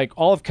like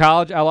all of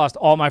college, I lost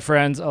all my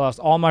friends. I lost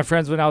all my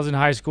friends when I was in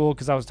high school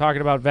because I was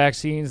talking about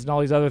vaccines and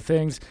all these other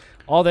things.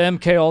 All the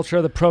MK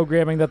Ultra, the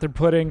programming that they're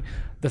putting,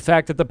 the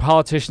fact that the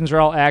politicians are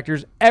all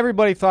actors.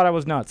 Everybody thought I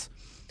was nuts,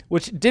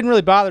 which didn't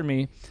really bother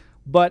me.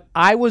 But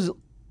I was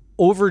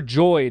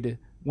overjoyed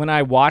when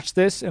I watched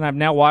this, and I've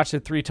now watched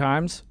it 3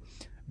 times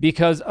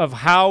because of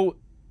how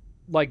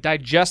like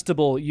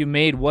digestible you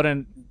made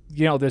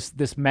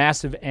this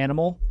massive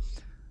animal,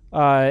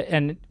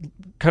 and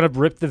kind of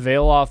ripped the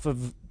veil off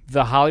of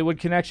the Hollywood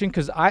connection.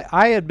 Because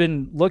I had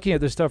been looking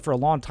at this stuff for a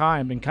long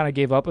time and kind of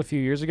gave up a few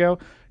years ago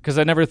because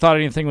I never thought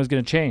anything was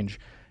going to change.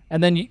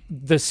 And then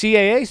the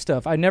CAA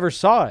stuff, I never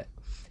saw it.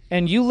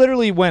 And you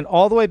literally went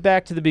all the way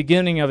back to the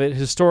beginning of it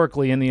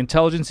historically in the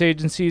intelligence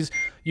agencies.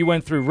 You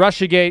went through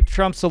Russiagate,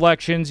 Trump's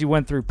elections. You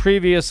went through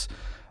previous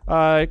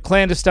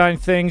clandestine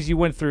things. You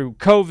went through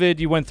COVID.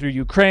 You went through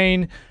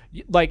Ukraine.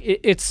 Like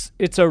it's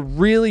a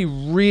really,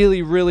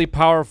 really, really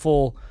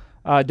powerful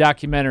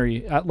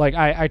documentary.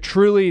 I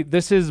truly,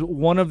 this is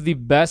one of the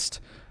best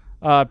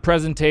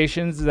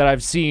presentations that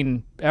I've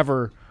seen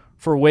ever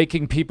for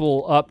waking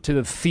people up to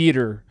the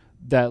theater.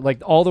 That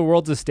like All the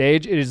World's a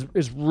Stage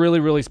is really,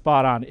 really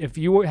spot on. If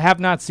you have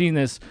not seen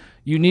this,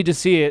 you need to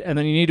see it, and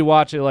then you need to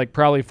watch it like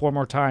probably 4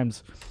 more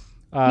times.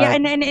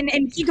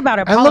 And think about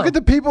it. And Paulo. look at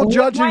the people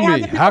judging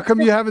me. How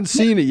come you haven't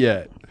seen it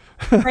yet?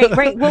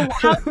 Right. Well,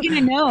 how are you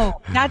going to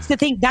know? That's the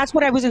thing. That's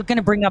what I was going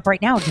to bring up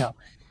right now, Joe.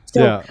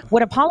 So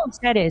what Apollo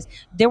said is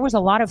there was a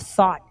lot of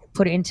thought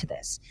put into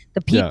this.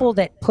 The people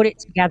that put it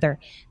together,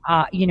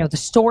 the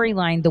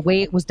storyline, the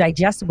way it was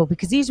digestible,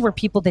 because these were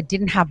people that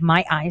didn't have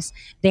my eyes.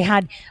 They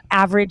had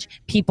average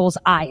people's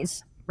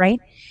eyes, right?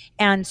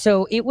 And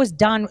so it was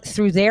done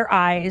through their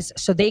eyes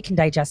so they can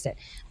digest it.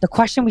 The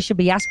question we should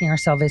be asking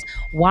ourselves is,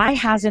 why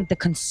hasn't the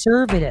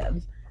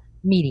conservative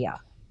media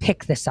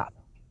picked this up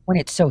when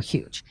it's so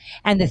huge?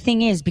 And the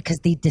thing is, because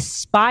they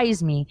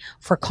despise me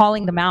for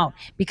calling them out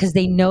because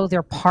they know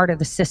they're part of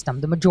the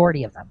system, the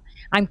majority of them.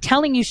 I'm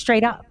telling you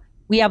straight up.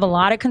 We have a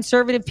lot of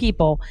conservative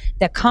people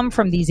that come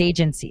from these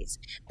agencies,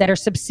 that are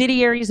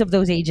subsidiaries of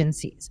those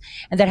agencies,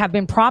 and that have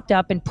been propped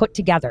up and put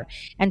together.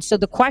 And so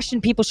the question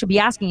people should be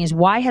asking is,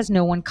 why has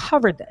no one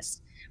covered this,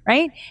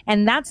 right?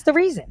 And that's the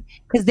reason,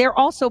 because they're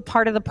also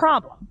part of the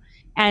problem.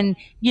 And,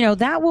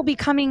 that will be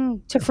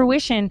coming to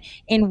fruition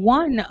in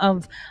one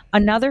of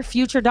another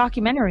future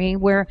documentary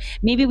where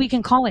maybe we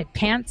can call it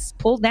Pants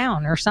Pulled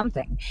Down or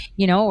something,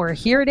 or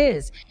Here It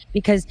Is,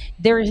 because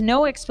there is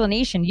no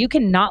explanation. You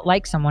can not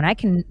like someone. I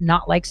can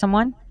not like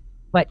someone,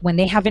 but when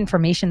they have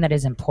information that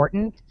is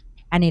important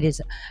and it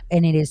is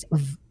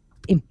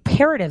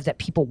imperative that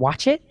people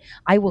watch it,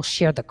 I will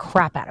share the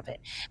crap out of it,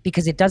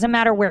 because it doesn't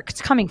matter where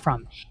it's coming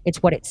from.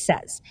 It's what it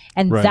says.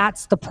 And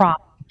that's the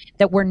problem.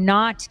 That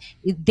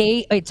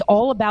it's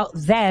all about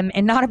them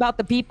and not about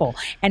the people.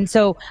 And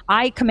so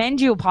I commend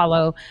you,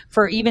 Apollo,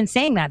 for even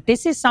saying that.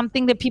 This is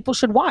something that people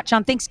should watch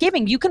on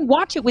Thanksgiving. You can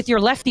watch it with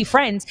your lefty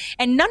friends,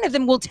 and none of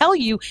them will tell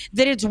you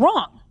that it's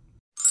wrong.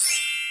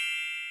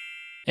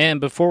 And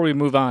before we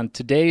move on,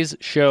 today's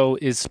show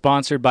is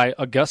sponsored by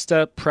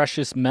Augusta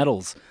Precious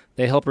Metals.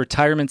 They help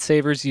retirement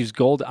savers use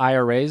gold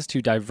IRAs to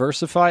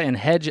diversify and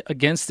hedge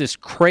against this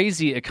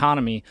crazy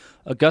economy.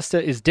 Augusta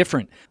is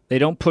different. They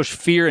don't push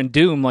fear and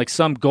doom like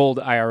some gold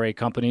IRA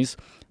companies.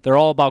 They're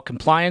all about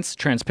compliance,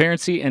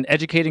 transparency, and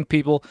educating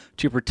people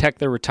to protect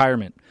their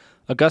retirement.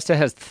 Augusta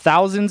has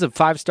thousands of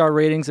 5-star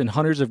ratings and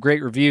hundreds of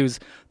great reviews.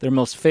 Their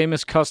most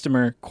famous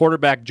customer,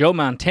 quarterback Joe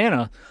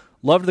Montana,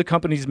 loved the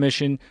company's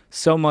mission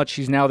so much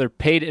he's now their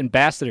paid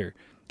ambassador.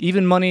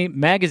 Even Money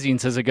Magazine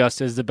says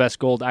Augusta is the best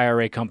gold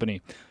IRA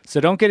company. So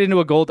don't get into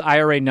a gold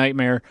IRA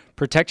nightmare.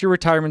 Protect your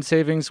retirement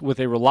savings with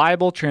a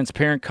reliable,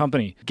 transparent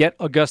company. Get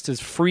Augusta's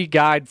free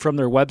guide from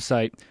their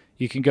website.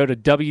 You can go to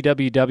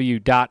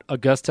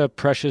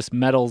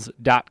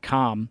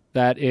www.augustapreciousmetals.com.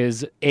 That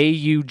is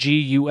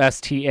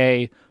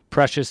AUGUSTA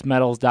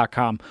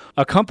preciousmetals.com.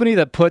 A company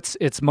that puts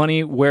its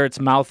money where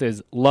its mouth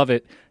is. Love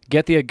it.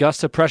 Get the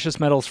Augusta Precious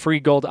Metals free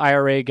gold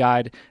IRA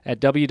guide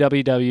at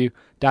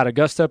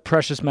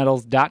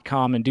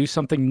www.augustapreciousmetals.com and do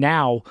something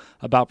now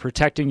about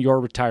protecting your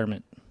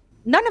retirement.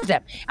 None of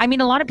them. I mean,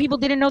 a lot of people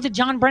didn't know that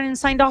John Brennan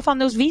signed off on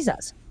those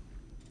visas.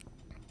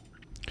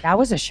 That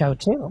was a show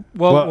too.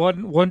 Well,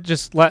 one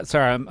just last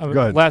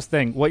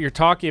thing. What you're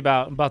talking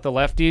about the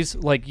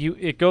lefties, like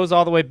it goes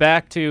all the way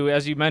back to,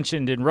 as you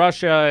mentioned, in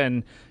Russia,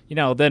 and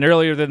then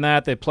earlier than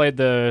that, they played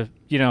the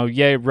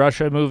Yay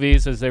Russia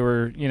movies as they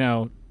were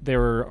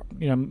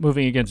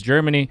moving against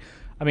Germany.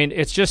 I mean,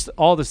 it's just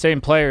all the same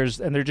players,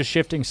 and they're just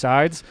shifting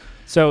sides.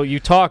 So you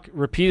talk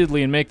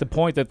repeatedly and make the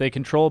point that they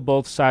control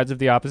both sides of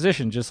the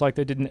opposition, just like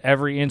they did in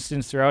every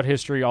instance throughout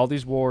history, all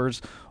these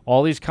wars,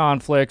 all these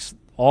conflicts,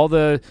 all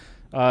the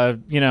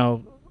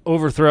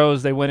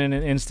overthrows they went in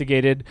and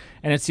instigated.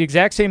 And it's the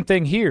exact same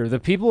thing here. The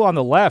people on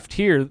the left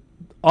here,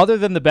 other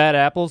than the bad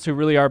apples who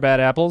really are bad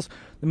apples,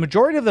 the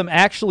majority of them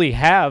actually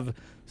have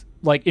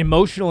like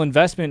emotional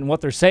investment in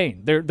what they're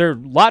saying. They're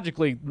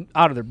logically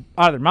out of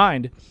their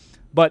mind,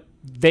 but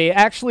they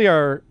actually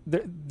are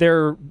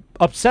they're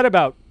upset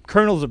about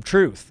kernels of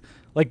truth.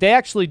 Like they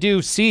actually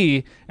do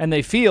see and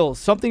they feel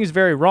something is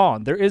very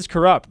wrong. There is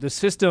corrupt. The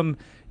system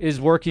is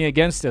working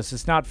against us.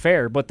 It's not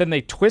fair. But then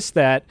they twist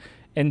that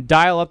and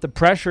dial up the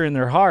pressure in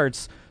their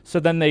hearts, so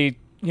then they,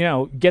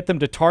 get them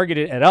to target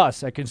it at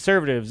us, at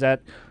conservatives,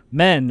 at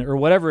men, or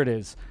whatever it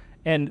is.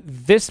 And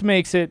this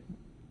makes it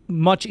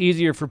much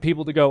easier for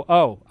people to go,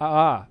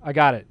 I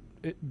got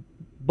it.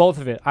 Both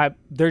of it.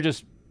 They're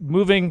just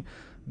moving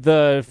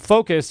the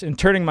focus and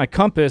turning my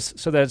compass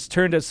so that it's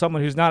turned at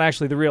someone who's not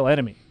actually the real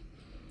enemy.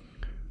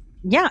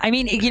 Yeah, I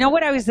mean, you know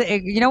what I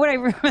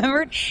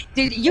remembered?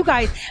 You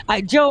guys,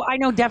 Joe, I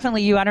know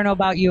definitely you. I don't know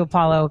about you,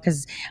 Apollo,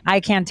 because I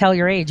can't tell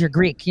your age. You're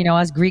Greek.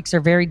 Us Greeks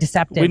are very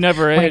deceptive. We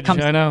never age.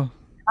 I know.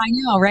 I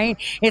know, right?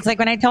 It's like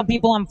when I tell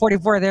people I'm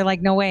 44, they're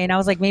like, no way. And I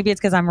was like, maybe it's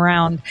because I'm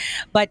round.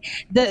 But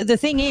the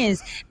thing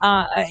is,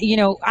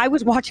 I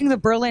was watching the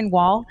Berlin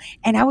Wall,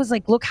 and I was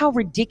like, look how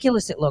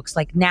ridiculous it looks.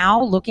 Like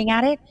now looking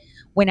at it,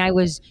 when I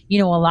was,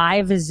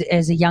 alive as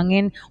a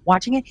youngin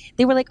watching it,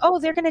 they were like, oh,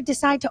 they're going to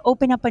decide to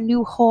open up a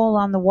new hole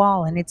on the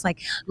wall. And it's like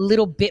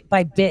little bit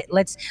by bit.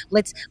 Let's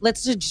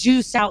just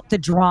juice out the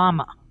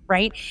drama.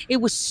 Right? It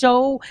was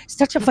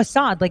such a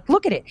facade. Like,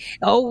 look at it.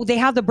 Oh, they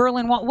have the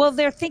Berlin Wall. Well,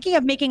 they're thinking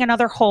of making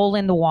another hole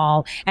in the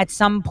wall at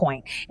some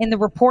point in the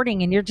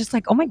reporting. And you're just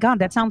like, oh my God,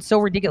 that sounds so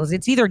ridiculous.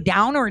 It's either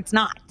down or it's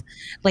not.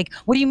 Like,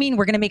 what do you mean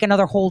we're going to make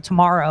another hole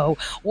tomorrow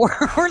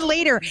or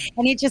later?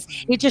 And it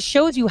just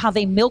shows you how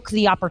they milk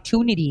the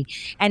opportunity.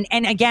 And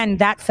again,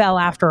 that fell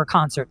after a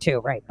concert too,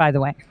 right? By the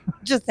way,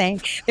 just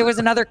saying, there was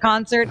another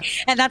concert.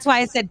 And that's why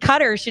I said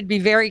Qatar should be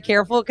very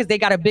careful, because they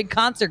got a big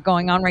concert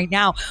going on right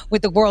now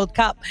with the World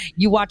Cup.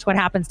 You watch what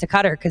happens to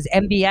Qatar, because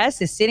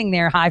MBS is sitting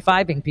there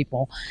high-fiving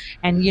people.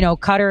 And,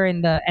 Qatar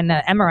and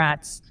the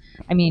Emirates,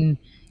 I mean,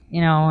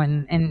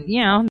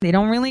 and they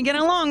don't really get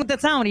along with the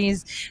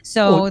Saudis.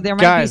 So there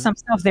might be some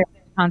stuff there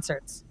in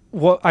concerts.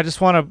 Well, I just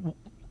want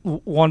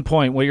one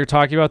point. What you're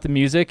talking about, the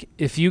music,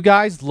 if you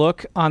guys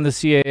look on the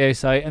CAA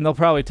site, and they'll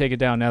probably take it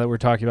down now that we're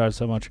talking about it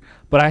so much,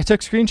 but I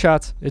took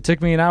screenshots. It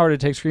took me an hour to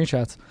take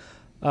screenshots.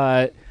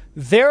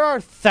 There are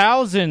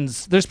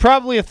thousands. There's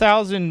probably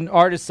 1,000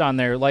 artists on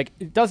there. Like,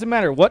 it doesn't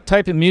matter what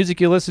type of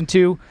music you listen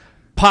to,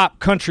 pop,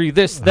 country,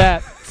 this,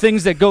 that,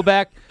 things that go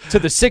back to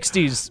the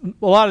 60s,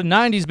 a lot of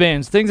 90s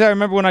bands, things I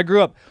remember when I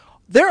grew up.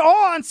 They're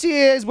all on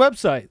CAA's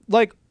website.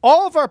 Like,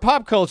 all of our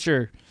pop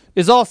culture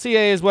is all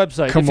CAA's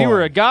website. If you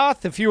were a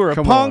goth, if you were a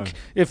punk,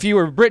 if you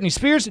were Britney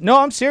Spears. No,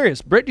 I'm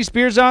serious. Britney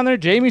Spears on there,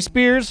 Jamie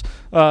Spears,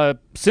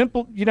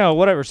 Simple,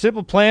 whatever,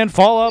 Simple Plan,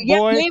 Fall Out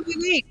Boy. Wait.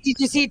 Did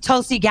you see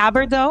Tulsi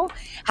Gabbard, though?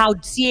 How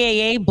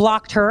CAA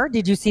blocked her?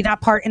 Did you see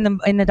that part in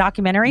the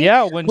documentary?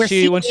 Yeah, when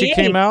she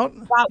came out.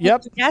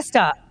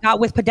 Got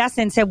with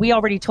Podesta and said, we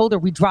already told her,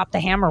 we dropped the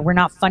hammer. We're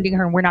not funding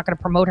her, and we're not going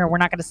to promote her. We're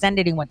not going to send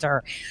anyone to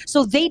her.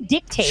 So they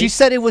dictate. She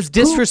said it was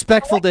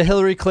disrespectful to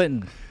Hillary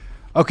Clinton.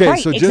 Okay,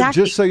 right, so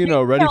exactly. just so you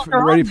know, ready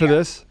for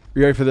this?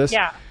 You ready for this?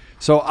 Yeah.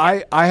 So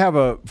I have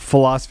a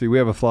philosophy. We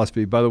have a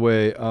philosophy. By the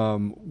way,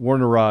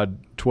 Warner Rod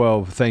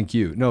 12, thank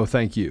you. No,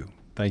 thank you.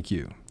 Thank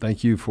you.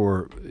 Thank you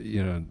for,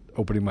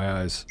 opening my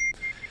eyes.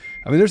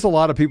 I mean, there's a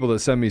lot of people that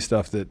send me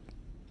stuff that,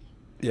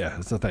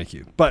 so thank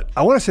you. But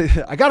I want to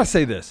say, I got to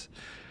say this.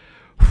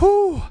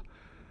 Whew.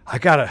 I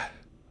got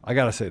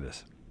to say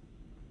this.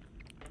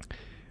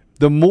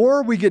 The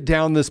more we get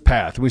down this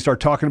path and we start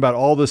talking about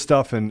all this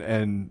stuff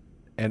and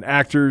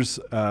actors,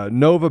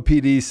 Nova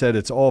PD said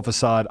it's all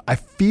facade. I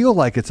feel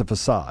like it's a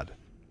facade.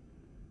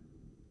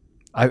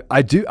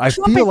 I do. Trump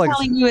feel is like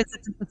telling you it's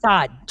a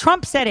facade.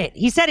 Trump said it.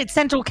 He said it's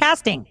central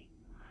casting.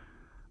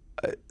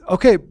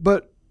 Okay,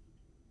 but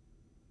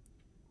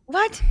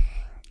what?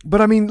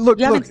 But I mean, look.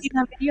 You haven't seen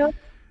that video?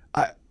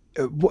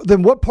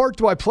 Then what part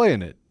do I play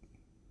in it?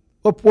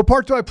 What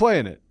part do I play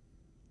in it?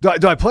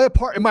 Do I play a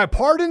part? Am I a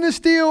part in this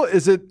deal?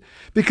 Is it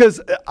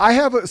because I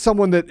have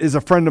someone that is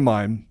a friend of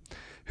mine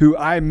who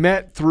I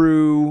met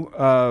through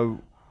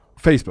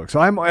Facebook. So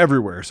I'm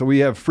everywhere. So we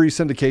have free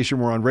syndication.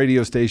 We're on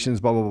radio stations,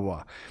 blah, blah, blah,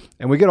 blah.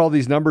 And we get all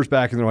these numbers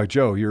back, and they're like,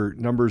 Joe, your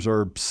numbers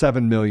are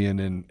 7 million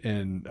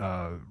in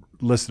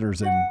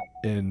listeners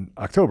in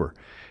October.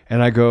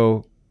 And I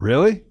go,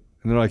 really?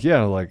 And they're like,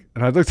 yeah.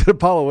 And I looked at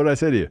Apollo. What did I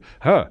say to you?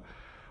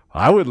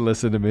 I wouldn't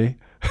listen to me.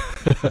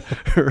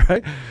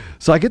 Right?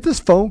 So I get this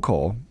phone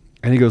call,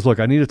 and he goes, "Look,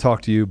 I need to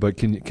talk to you, but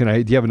do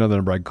you have another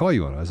number I can call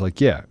you on?" I was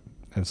like, "Yeah."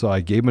 And so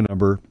I gave him a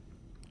number,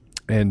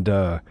 and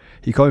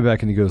he called me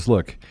back, and he goes,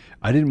 "Look,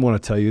 I didn't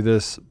want to tell you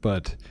this,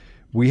 but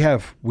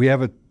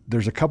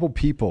there's a couple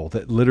people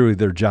that literally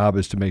their job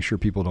is to make sure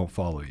people don't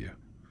follow you."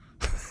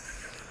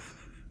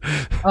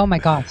 Oh my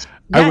gosh.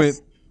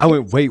 Yes. I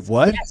went, "Wait,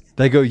 what?" Yes.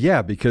 They go,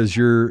 "Yeah, because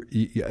you're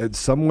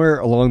somewhere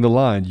along the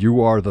line,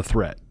 you are the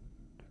threat."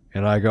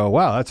 And I go,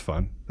 "Wow, that's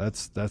fun. That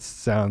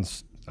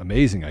sounds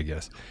amazing, I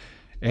guess."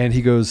 And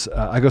he goes,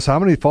 I go, "So how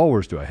many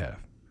followers do I have?"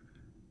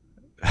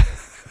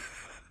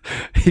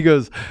 He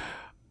goes,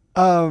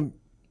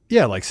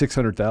 "Yeah, like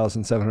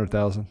 600,000,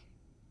 700,000."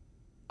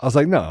 I was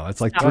like, "No,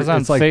 it's like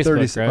it's like Facebook,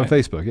 30 right? On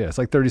Facebook. Yeah, it's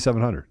like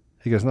 3,700."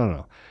 He goes,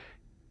 No.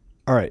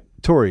 All right,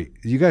 Tori,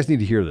 you guys need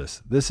to hear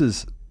this. This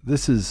is.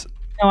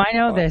 No, I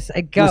know this.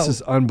 Go. This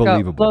is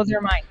unbelievable. Blows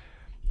your mind.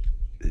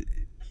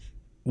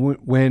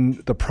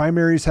 When the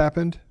primaries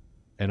happened,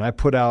 and I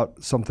put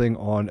out something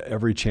on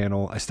every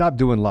channel, I stopped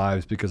doing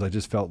lives because I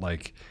just felt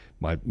like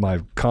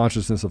my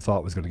consciousness of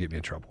thought was going to get me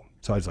in trouble.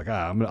 So I was like,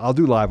 I'll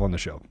do live on the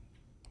show.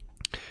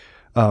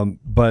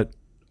 But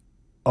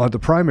on the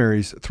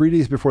primaries, 3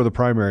 days before the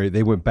primary,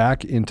 they went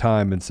back in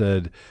time and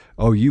said,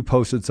 "Oh, you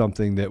posted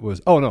something that was."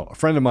 Oh no, a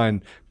friend of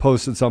mine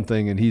posted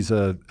something, and he's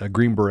a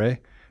Green Beret.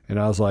 And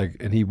I was like,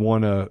 and he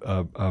won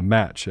a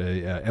match,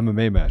 a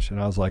MMA match.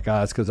 And I was like,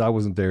 it's because I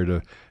wasn't there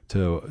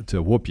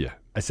to whoop you.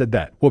 I said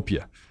that, whoop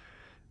you.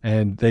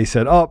 And they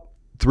said,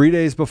 3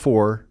 days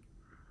before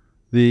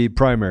the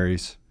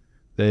primaries,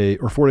 4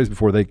 days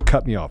before, they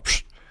cut me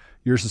off.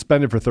 You're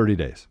suspended for 30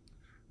 days.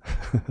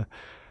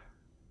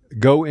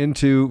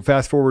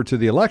 Fast forward to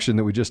the election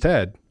that we just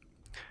had.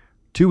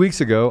 2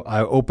 weeks ago,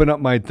 I open up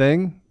my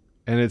thing,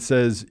 and it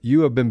says,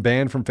 "You have been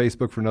banned from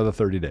Facebook for another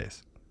 30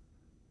 days.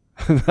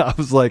 I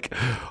was like,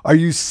 "Are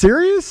you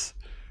serious?"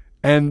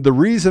 And the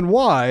reason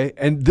why,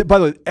 and by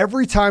the way,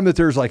 every time that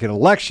there's like an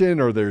election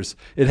or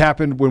it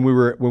happened when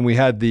we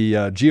had the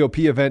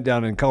GOP event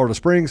down in Colorado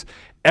Springs.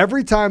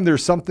 Every time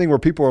there's something where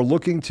people are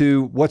looking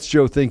to what's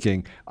Joe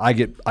thinking, I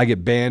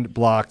get banned,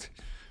 blocked.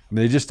 I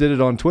mean, they just did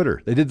it on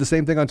Twitter. They did the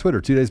same thing on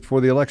Twitter 2 days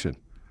before the election.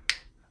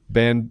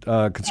 Banned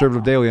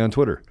Conservative Daily on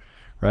Twitter,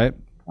 right?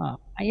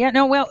 Yeah,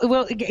 no, well,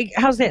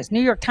 how's this?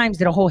 New York Times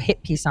did a whole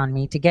hit piece on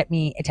me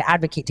to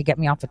advocate to get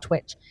me off of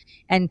Twitch.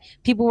 And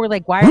people were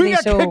like, "Why are they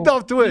so kicked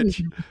off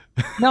Twitch?"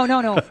 No.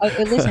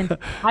 Listen,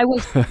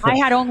 I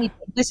had only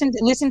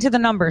listen to the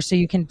numbers so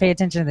you can pay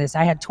attention to this.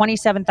 I had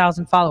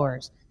 27,000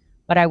 followers,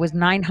 but I was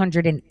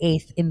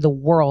 908th in the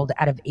world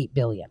out of 8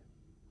 billion.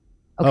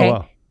 Okay. Oh,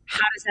 wow.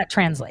 How does that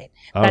translate?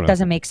 That That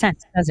doesn't make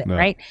sense, does it? No.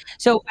 Right.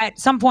 So at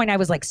some point I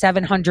was like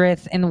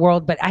 700th in the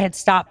world, but I had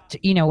stopped,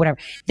 whatever.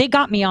 They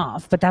got me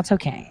off, but that's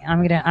okay.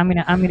 I'm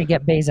going to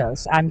get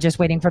Bezos. I'm just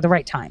waiting for the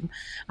right time.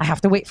 I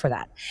have to wait for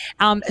that.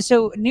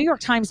 So New York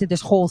Times did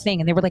this whole thing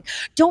and they were like,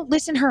 "Don't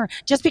listen to her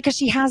just because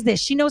she has this.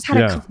 She knows how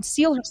to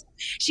conceal herself.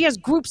 She has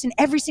groups in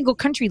every single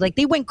country." Like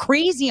they went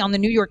crazy on the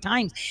New York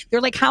Times.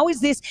 They're like, "How is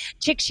this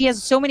chick? She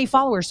has so many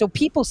followers." So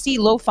people see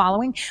low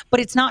following, but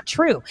it's not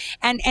true.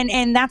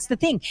 And that's the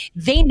thing.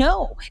 They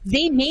know.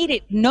 They made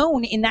it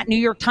known in that New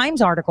York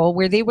Times article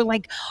where they were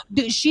like,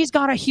 "She's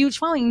got a huge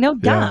following." No,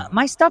 duh. Yeah.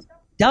 My stuff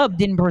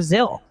dubbed in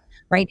Brazil,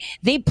 right?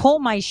 They pull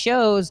my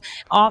shows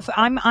off.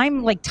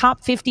 I'm like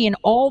top 50 in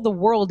all the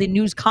world in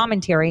news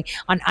commentary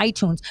on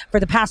iTunes for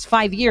the past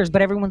 5 years,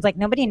 but everyone's like,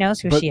 nobody knows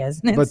who she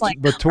is. And it's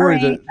but Tori,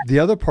 all right. the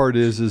other part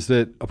is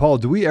that, Apollo,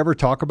 do we ever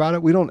talk about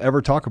it? We don't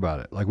ever talk about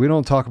it. Like we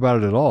don't talk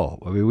about it at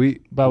all. I mean,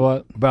 About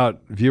what?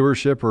 About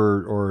viewership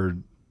or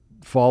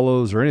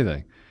follows or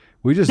anything.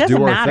 We just Doesn't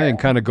do our matter. thing,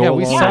 kind of go Yeah, along.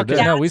 we our suck.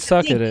 day. No, we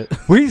suck at it.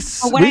 We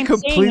what I'm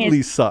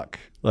completely saying suck.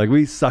 Like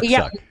we suck.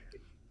 Yeah.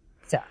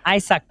 So I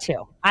suck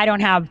too. I don't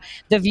have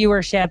the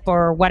viewership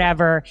or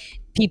whatever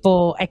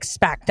people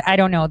expect. I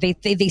don't know. They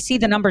see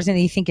the numbers and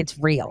they think it's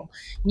real,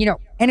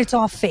 and it's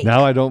all fake.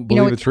 Now I don't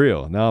believe it's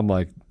real. Now I'm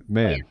like,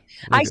 man.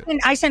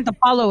 I sent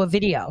Apollo a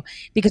video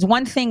because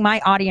one thing my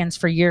audience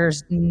for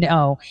years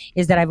know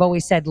is that I've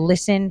always said,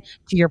 listen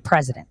to your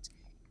president.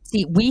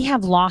 See, we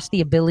have lost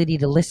the ability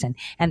to listen.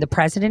 And the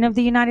president of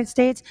the United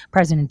States,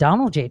 President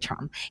Donald J.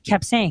 Trump,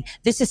 kept saying,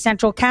 this is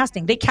central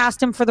casting. They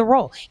cast him for the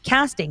role.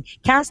 Casting.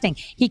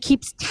 He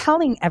keeps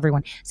telling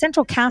everyone.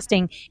 Central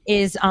casting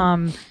is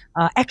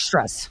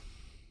extras,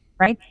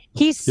 right?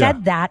 He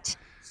said that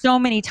so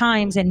many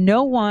times and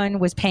no one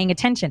was paying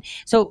attention.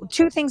 So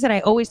 2 things that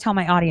I always tell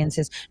my audience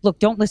is, look,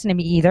 don't listen to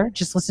me either.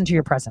 Just listen to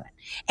your president.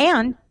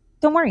 And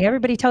don't worry,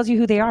 everybody tells you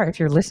who they are. If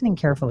you're listening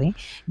carefully,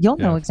 you'll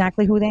know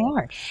exactly who they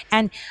are.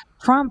 And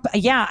Trump,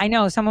 I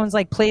know someone's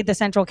like played the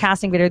central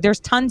casting video. There's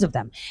tons of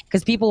them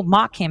because people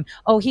mock him.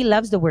 Oh, he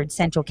loves the word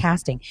central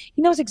casting.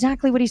 He knows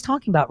exactly what he's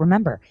talking about.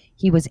 Remember,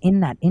 he was in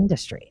that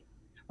industry,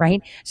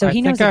 right? So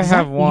he knows exactly. I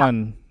have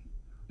one.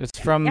 It's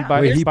from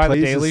by the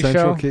Daily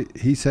Show.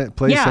 Plays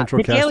central casting.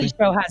 The Daily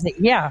Show has it.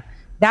 Yeah,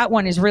 that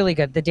one is really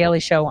good. The Daily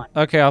Show one.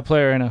 Okay, I'll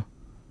play it right now.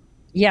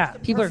 Yeah,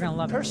 people are gonna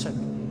love it.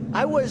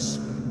 I was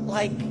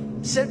like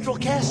central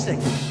casting.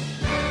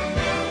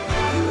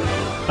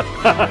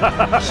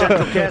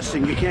 Central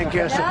casting. You can't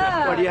cast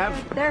it. What do you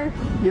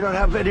have? You don't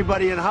have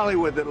anybody in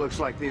Hollywood that looks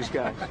like these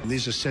guys.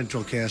 These are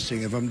central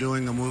casting. If I'm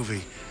doing a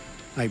movie,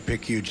 I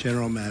pick you,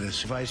 General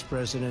Mattis. Vice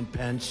President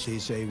Pence,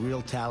 he's a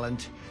real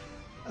talent,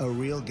 a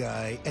real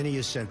guy, and he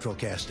is central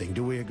casting.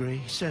 Do we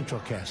agree?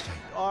 Central casting.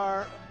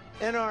 Our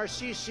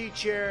NRCC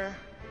chair,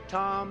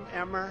 Tom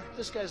Emmer,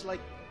 this guy's like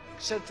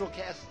central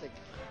casting.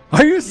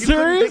 Are you You couldn't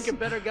serious? pick a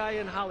better guy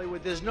in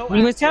Hollywood. There's no.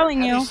 He was actor, telling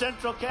and you. he's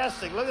central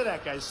casting. Look at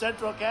that guy,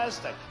 central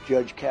casting.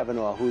 Judge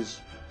Kavanaugh,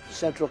 who's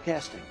central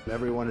casting.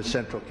 Everyone is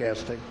central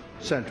casting.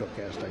 Central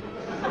casting.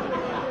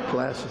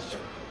 Glasses,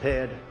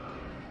 pad,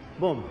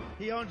 boom.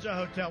 He owns a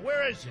hotel.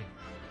 Where is he?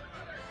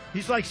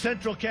 He's like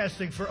central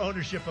casting for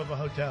ownership of a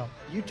hotel.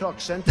 You talk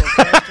central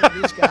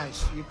casting, these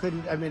guys. You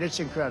couldn't. I mean, it's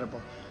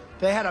incredible.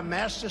 They had a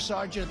master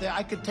sergeant there.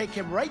 I could take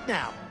him right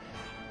now,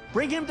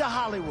 bring him to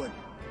Hollywood.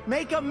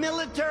 Make a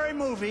military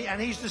movie, and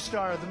he's the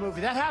star of the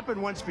movie. That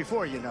happened once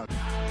before, you know.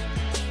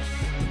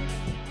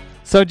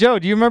 So, Joe,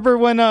 do you remember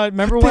when? What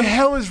the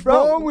hell is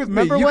wrong with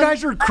me? You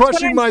guys are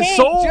crushing my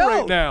soul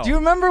right now. Do you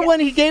remember when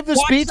he gave the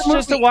Watch speech the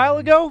just a movie. while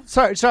ago?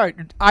 Sorry.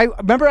 I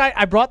remember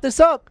I brought this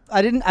up.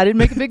 I didn't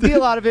make a big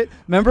deal out of it.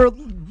 Remember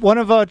one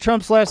of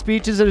Trump's last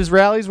speeches at his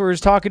rallies where he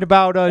was talking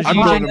about Xi I'm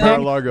going to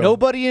Jinping?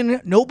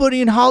 Mar-a-Lago.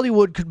 Nobody in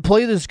Hollywood could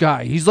play this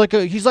guy. He's like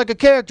a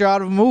character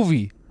out of a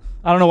movie.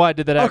 I don't know why I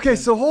did that. Okay, accent.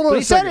 so hold on But a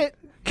he said second. it.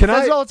 He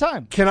says it all the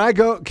time. Can I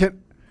go?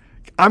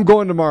 I'm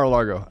going to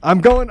Mar-a-Lago. I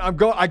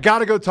got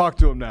to go talk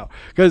to him now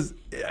because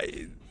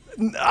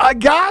I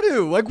got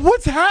to. Like,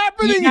 what's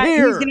happening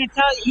here?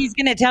 He's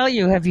gonna tell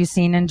you. Have you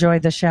seen Enjoy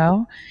the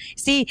Show?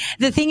 See,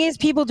 the thing is,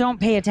 people don't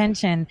pay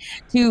attention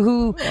to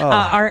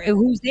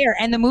who's there,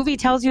 and the movie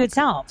tells you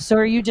itself. So,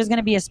 are you just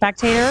gonna be a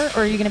spectator,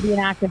 or are you gonna be an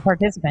active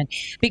participant?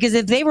 Because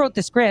if they wrote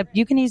the script,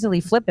 you can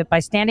easily flip it by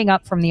standing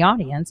up from the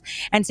audience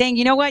and saying,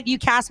 "You know what? You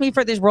cast me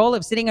for this role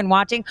of sitting and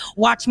watching.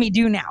 Watch me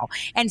do now."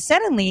 And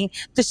suddenly,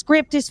 the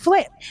script is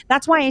flipped.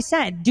 That's why I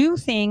said, do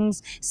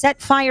things,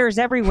 set fires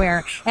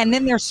everywhere, and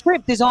then their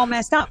script is all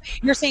messed up.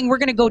 You're saying we're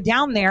going to go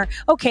down there.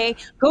 Okay,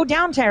 go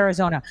down to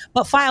Arizona,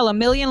 but file 1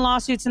 million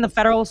lawsuits in the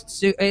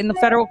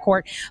federal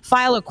court,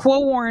 file a quo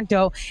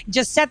warranto,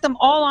 just set them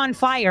all on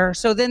fire.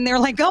 So then they're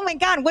like, oh my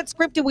God, what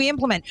script do we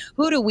implement?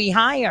 Who do we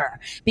hire?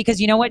 Because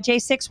you know what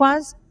J6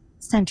 was?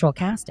 Central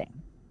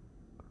casting.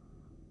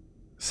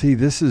 See,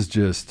 this is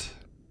just.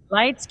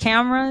 Lights,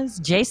 cameras,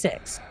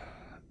 J6.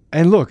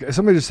 And look,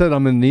 somebody just said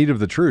I'm in need of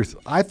the truth.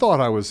 I thought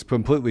I was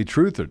completely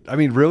truthed. I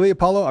mean, really,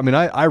 Apollo? I mean,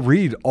 I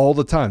read all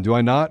the time, do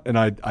I not? And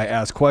I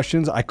ask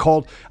questions. I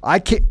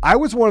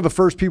was one of the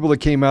first people that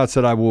came out and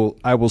said I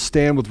will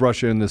stand with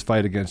Russia in this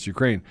fight against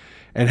Ukraine.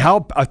 And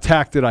how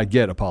attacked did I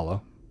get,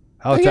 Apollo?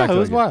 How attacked did I it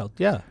was get? wild.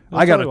 Yeah,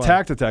 I got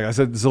attacked. I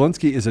said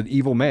Zelensky is an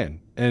evil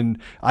man,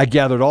 and I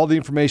gathered all the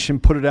information,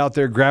 put it out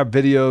there, grabbed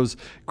videos,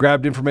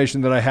 grabbed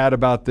information that I had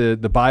about the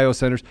bio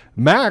centers.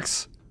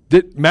 Max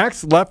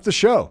left the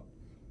show.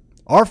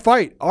 Our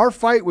fight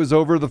was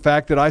over the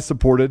fact that I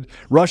supported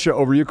Russia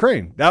over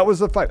Ukraine. That was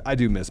the fight. I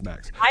do miss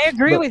Max. I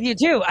agree with you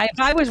too. If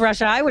I was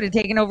Russia, I would have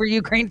taken over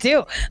Ukraine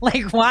too.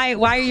 Like, why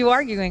are you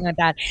arguing with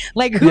that?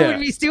 Like, who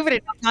would be stupid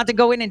enough not to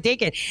go in and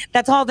take it?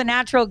 That's all the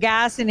natural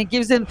gas, and it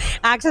gives them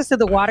access to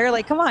the water.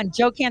 Like, come on,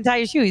 Joe can't tie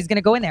his shoe. He's going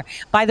to go in there.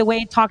 By the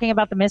way, talking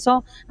about the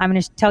missile, I'm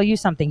going to tell you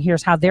something.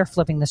 Here's how they're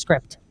flipping the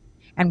script,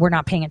 and we're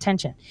not paying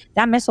attention.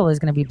 That missile is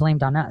going to be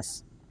blamed on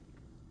us.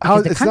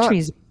 Because the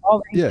countries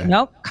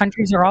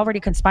countries are already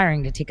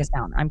conspiring to take us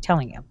down. I'm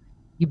telling you.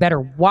 You better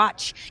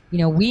watch.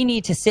 We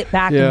need to sit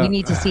back and we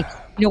need to see.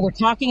 We're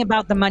talking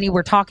about the money.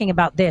 We're talking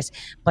about this.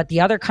 But the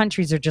other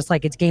countries are just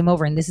like, it's game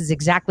over. And this is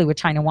exactly what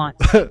China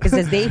wants. Because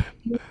as they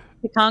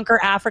to conquer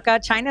Africa,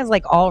 China's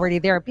like already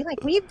there. Be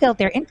like, we've built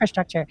their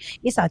infrastructure.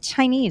 It's all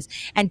Chinese.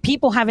 And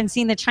people haven't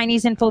seen the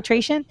Chinese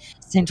infiltration.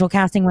 Central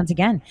casting once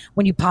again.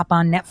 When you pop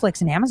on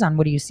Netflix and Amazon,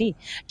 what do you see?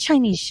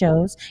 Chinese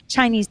shows,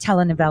 Chinese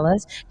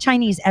telenovelas,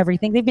 Chinese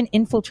everything. They've been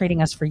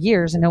infiltrating us for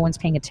years and no one's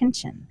paying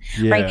attention.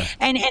 Right?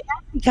 And that's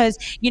because,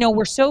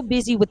 we're so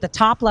busy with the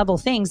top level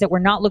things that we're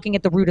not looking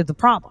at the root of the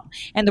problem.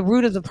 And the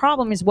root of the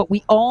problem is what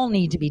we all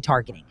need to be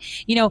targeting.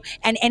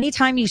 And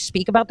anytime you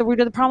speak about the root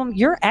of the problem,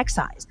 you're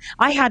excised.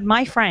 I had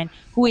my friend,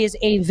 who is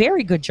a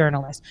very good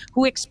journalist,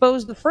 who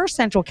exposed the first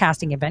central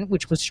casting event,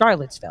 which was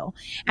Charlottesville,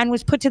 and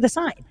was put to the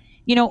side.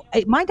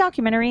 My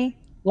documentary,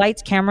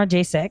 Lights, Camera,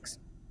 J6,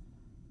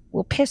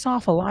 will piss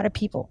off a lot of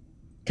people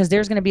because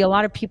there's going to be a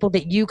lot of people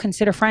that you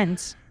consider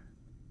friends,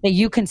 that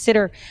you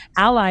consider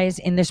allies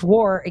in this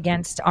war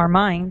against our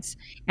minds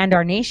and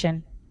our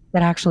nation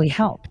that actually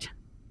helped.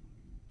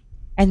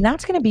 And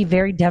that's going to be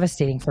very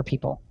devastating for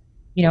people,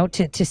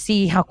 to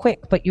see how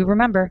quick. But you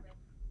remember,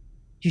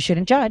 you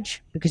shouldn't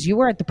judge because you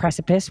were at the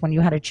precipice when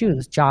you had to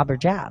choose job or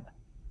jab.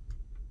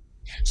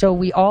 So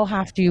we all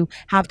have to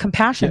have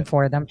compassion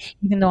for them,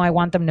 even though I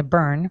want them to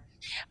burn.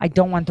 I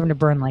don't want them to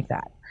burn like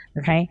that.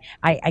 Okay.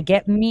 I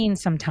get mean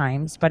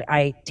sometimes, but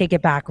I take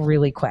it back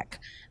really quick.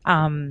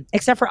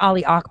 Except for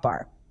Ali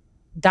Akbar.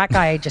 that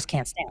guy I just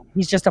can't stand.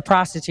 He's just a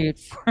prostitute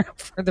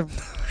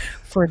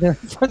for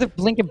the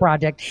Lincoln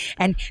Project,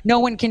 and no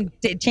one can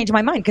change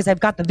my mind because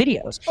I've got the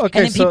videos. Okay,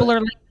 and then people are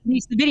like,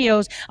 release the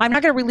videos. I'm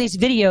not going to release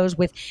videos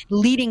with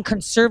leading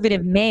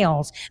conservative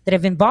males that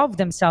have involved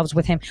themselves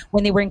with him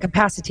when they were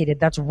incapacitated.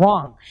 That's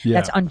wrong. Yeah.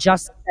 That's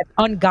unjust. That's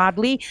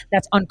ungodly.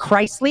 That's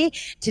unchristly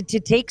to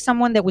take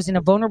someone that was in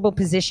a vulnerable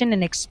position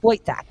and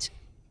exploit that.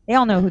 They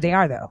all know who they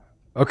are, though.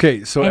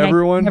 Okay, so And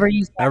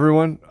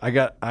everyone,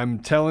 I I'm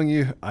telling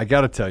you, I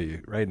got to tell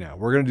you right now,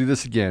 we're going to do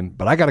this again,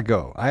 but I got to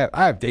go. I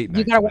have date night.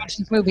 You got to watch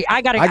this movie.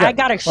 I got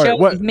a show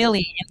with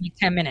Millie in like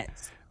 10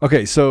 minutes.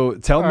 Okay, so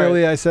tell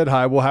Millie I said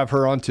hi. We'll have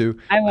her on too.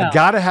 I will. I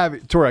got to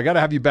have Tori. I got to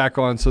have you back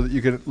on so that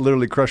you can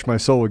literally crush my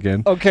soul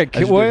again. Okay,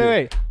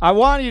 wait. I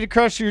want you to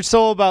crush your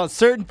soul about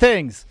certain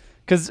things,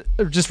 because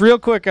just real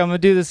quick, I'm gonna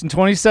do this in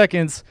 20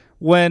 seconds.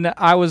 When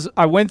I was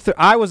on the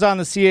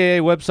CAA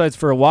websites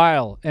for a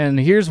while, and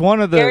here's one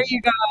of the. There you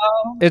go.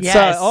 It's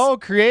yes.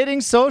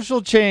 Creating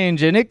social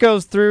change, and it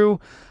goes through,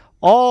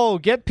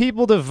 get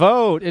people to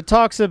vote. It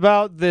talks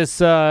about this.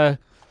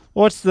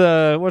 What's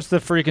the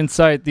freaking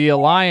site? The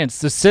Alliance,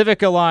 the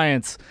Civic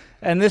Alliance,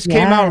 and this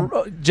came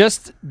out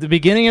just the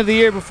beginning of the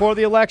year before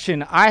the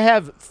election. I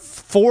have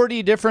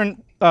 40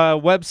 different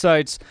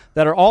websites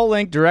that are all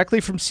linked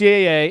directly from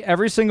CAA,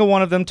 every single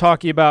one of them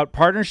talking about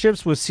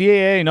partnerships with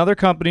CAA and other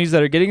companies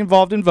that are getting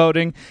involved in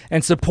voting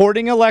and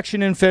supporting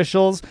election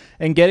officials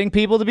and getting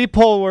people to be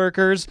poll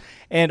workers,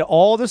 and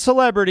all the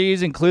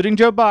celebrities, including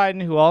Joe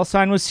Biden, who all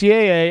signed with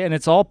CAA, and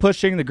it's all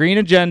pushing the green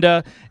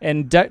agenda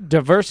and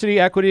diversity,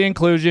 equity,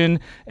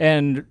 inclusion,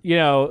 and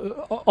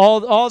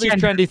all these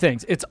trendy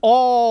things. It's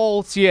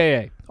all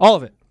CAA, all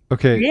of it.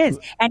 Okay. It is.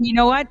 And you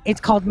know what? It's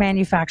called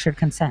manufactured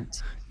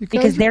consent.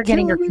 Because they're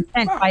getting your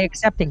consent by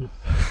accepting it.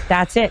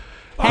 That's it.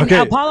 And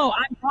Apollo,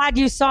 I'm glad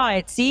you saw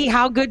it. See,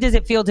 how good does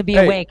it feel to be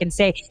awake and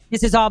say,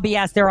 this is all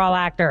BS, they're all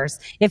actors?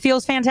 It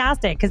feels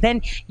fantastic, because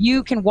then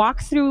you can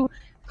walk through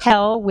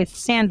hell with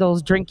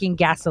sandals drinking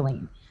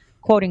gasoline.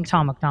 Quoting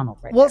Tom McDonald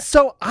there.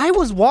 So I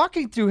was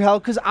walking through hell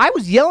because I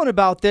was yelling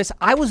about this.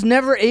 I was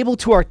never able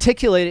to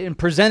articulate it and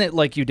present it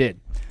like you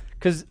did.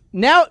 Because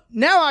now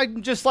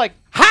I'm just like,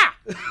 ha!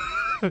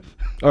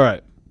 All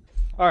right,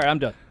 I'm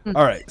done.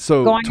 All right,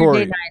 so go on your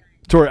date night.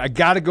 Tori, I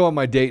got to go on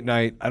my date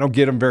night. I don't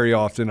get them very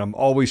often. I'm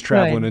always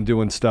traveling and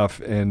doing stuff,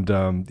 and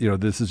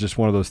this is just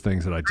one of those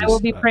things that I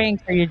will be praying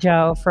for you,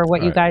 Joe, for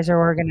what you guys are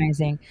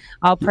organizing.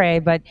 I'll pray,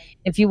 but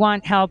if you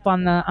want help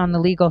on the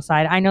legal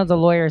side, I know the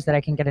lawyers that I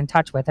can get in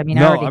touch with. I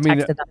already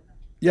texted them.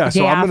 Yeah,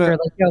 the day after,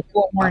 let's go.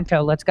 Fort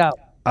Warrento, let's go.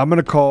 I'm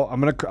gonna call.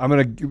 I'm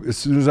gonna as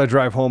soon as I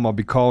drive home, I'll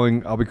be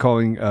calling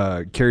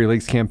Kerry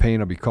Lake's campaign.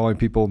 I'll be calling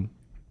people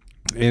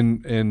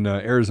in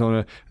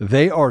Arizona.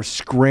 They are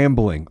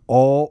scrambling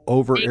all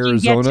over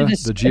Arizona,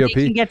 the GOP.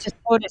 They can get to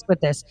SCOTUS with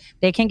this.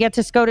 They can get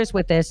to SCOTUS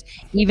with this,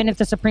 even if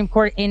the Supreme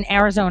Court in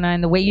Arizona,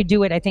 and the way you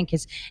do it, I think,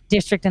 is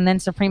district and then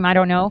Supreme. I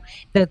don't know.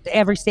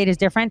 Every state is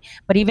different.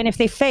 But even if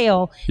they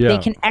fail, they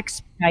can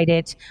expedite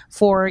it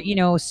for,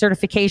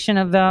 certification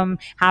of them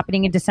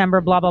happening in December,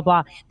 blah, blah,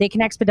 blah. They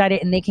can expedite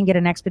it, and they can get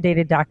an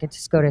expedited docket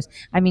to SCOTUS.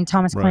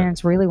 Thomas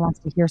Clarence really wants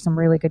to hear some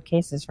really good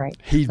cases, right?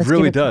 He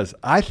really does.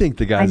 I think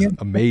the guy's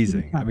amazing.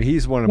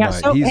 He's one of my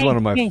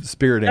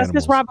spirit animals.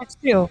 Justice Roberts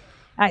too.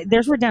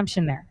 There's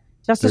redemption there.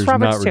 Justice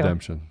Roberts not too.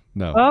 Redemption.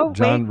 No.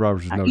 John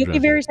Roberts is no redemption. You'll be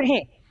very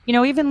hey.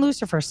 Even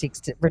Lucifer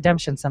seeks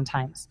redemption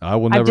sometimes. I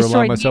will never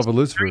align myself with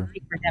Lucifer.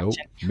 Nope.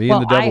 Me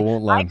and the devil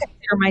won't lie.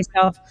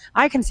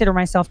 I consider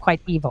myself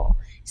quite evil,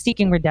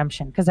 seeking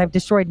redemption, because I've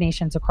destroyed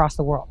nations across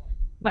the world.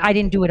 But I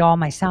didn't do it all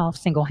myself,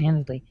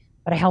 single-handedly,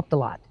 but I helped a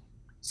lot.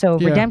 So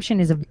redemption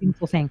is a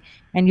beautiful thing,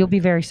 and you'll be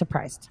very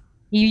surprised.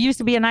 You used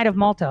to be a Knight of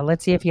Malta.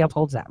 Let's see if he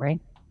upholds that,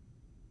 right?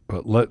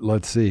 But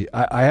let's see.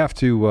 I have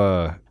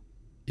to.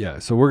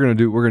 So we're gonna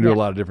do a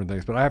lot of different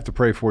things, but I have to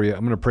pray for you.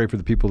 I'm gonna pray for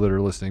the people that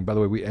are listening. By the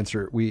way, we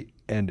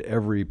end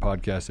every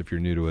podcast, if you're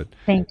new to it.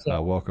 Thank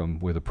you. Welcome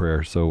with a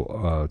prayer.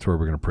 So, Tori,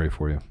 we're gonna pray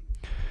for you.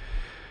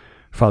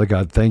 Father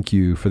God, thank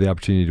you for the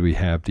opportunity we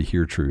have to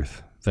hear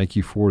truth. Thank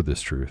you for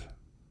this truth.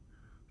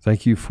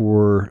 Thank you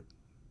for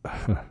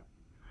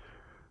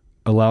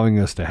allowing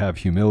us to have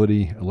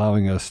humility,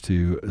 allowing us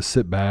to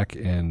sit back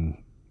and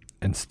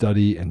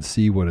study and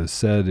see what is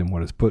said and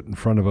what is put in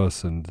front of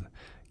us, and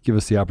give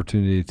us the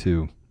opportunity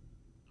to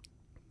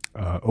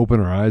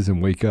open our eyes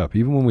and wake up.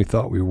 Even when we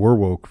thought we were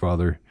woke,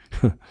 Father,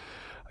 I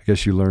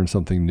guess you learn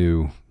something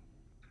new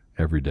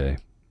every day.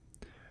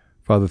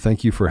 Father,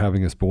 thank you for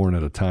having us born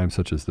at a time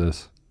such as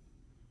this.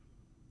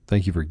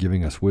 Thank you for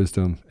giving us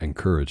wisdom and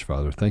courage,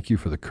 Father. Thank you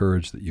for the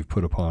courage that you've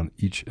put upon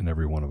each and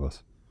every one of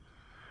us.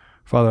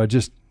 Father, I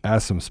just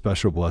ask some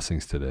special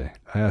blessings today.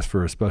 I ask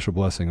for a special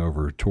blessing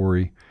over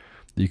Tori,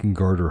 that you can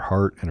guard her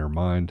heart and her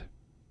mind,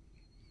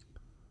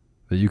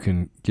 that you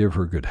can give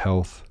her good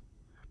health.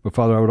 But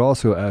Father, I would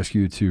also ask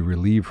you to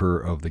relieve her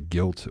of the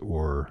guilt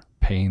or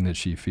pain that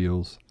she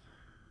feels,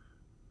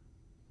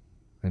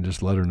 and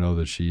just let her know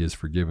that she is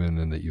forgiven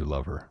and that you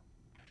love her.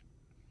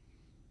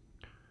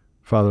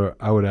 Father,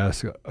 I would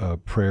ask a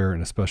prayer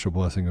and a special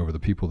blessing over the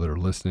people that are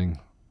listening,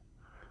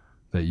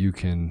 that you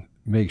can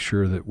make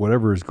sure that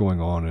whatever is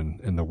going on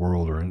in the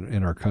world or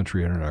in our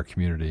country and in our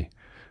community,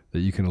 that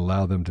you can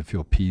allow them to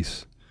feel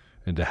peace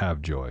and to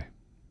have joy.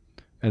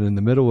 And in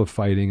the middle of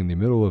fighting, in the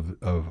middle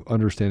of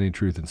understanding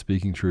truth and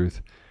speaking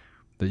truth,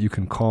 that you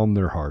can calm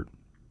their heart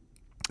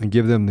and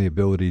give them the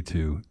ability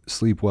to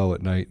sleep well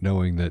at night,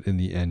 knowing that in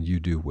the end you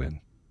do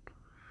win.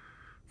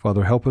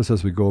 Father, help us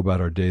as we go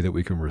about our day, that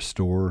we can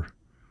restore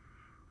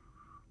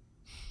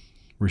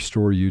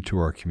you to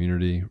our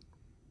community,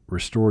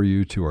 restore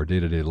you to our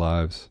day-to-day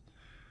lives.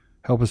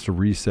 Help us to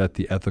reset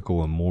the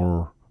ethical and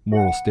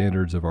moral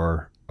standards of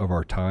our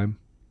time.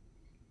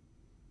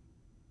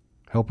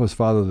 Help us,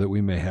 Father, that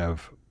we may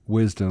have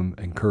wisdom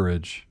and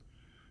courage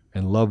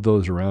and love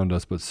those around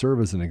us, but serve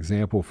as an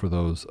example for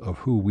those of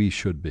who we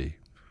should be.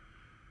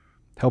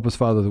 Help us,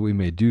 Father, that we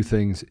may do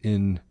things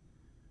in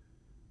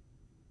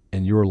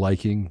your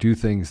liking, do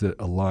things that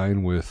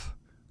align with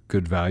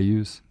good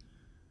values.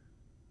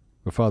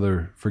 But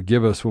Father,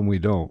 forgive us when we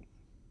don't.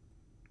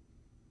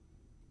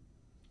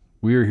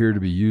 We are here to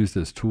be used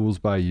as tools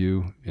by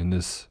you in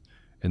this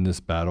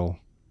battle.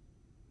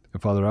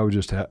 And Father, I would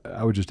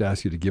just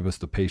ask you to give us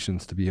the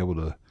patience to be able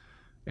to,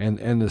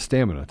 and the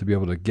stamina to be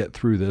able to get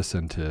through this,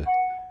 and to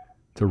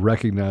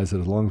recognize that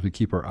as long as we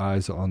keep our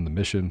eyes on the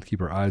mission,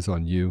 keep our eyes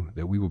on you,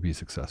 that we will be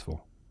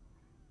successful.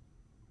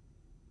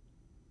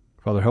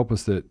 Father, help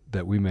us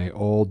that we may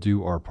all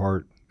do our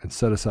part and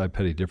set aside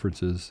petty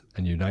differences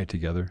and unite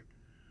together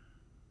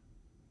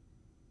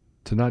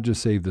to not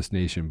just save this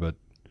nation, but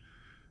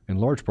in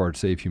large part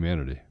save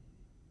humanity.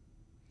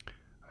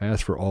 I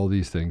ask for all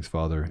these things,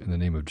 Father, in the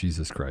name of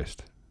Jesus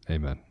Christ.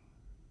 Amen.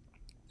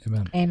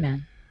 Amen.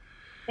 Amen.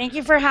 Thank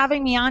you for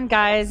having me on,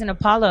 guys. And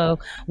Apollo,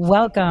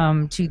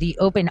 welcome to the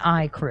Open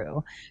Eye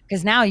crew,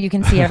 because now you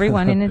can see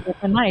everyone in a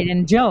different light.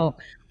 And Joe,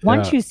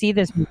 once you see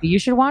this movie, you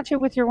should watch it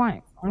with your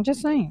wife. I'm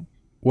just saying.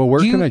 Well, where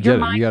can I get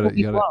it?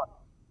 You got it.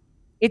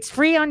 It's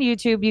free on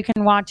YouTube. You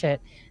can watch it.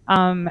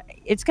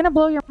 It's going to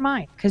blow your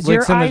mind, because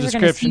Links your in the eyes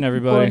description, are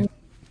going to see everybody.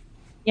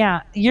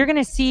 Yeah, you're going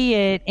to see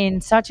it in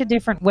such a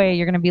different way.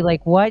 You're going to be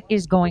like, what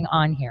is going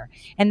on here?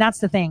 And that's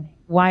the thing.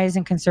 Why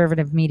isn't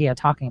conservative media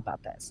talking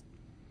about this?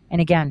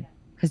 And again,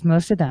 because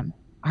most of them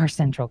are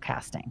Central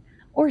Casting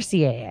or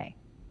CAA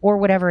or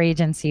whatever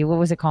agency. What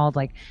was it called?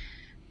 Like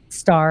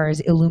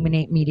Stars,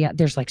 Illuminate Media.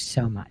 There's like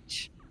so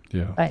much.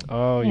 Yeah. But,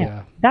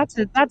 yeah. That's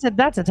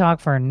a talk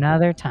for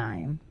another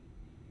time.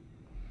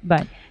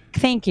 But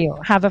thank you.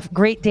 Have a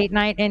great date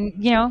night. And,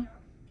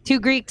 2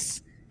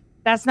 Greeks.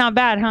 That's not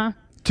bad, huh?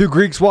 2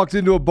 Greeks walked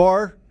into a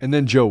bar, and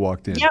then Joe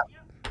walked in. Yep.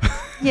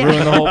 Yeah.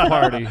 Ruined the whole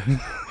party.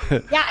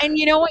 Yeah, and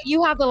you know what?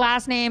 You have the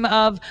last name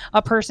of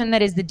a person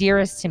that is the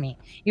dearest to me.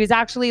 He was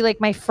actually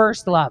like my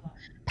first love,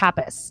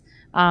 Pappas.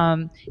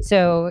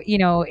 So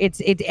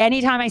it's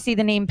anytime I see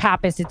the name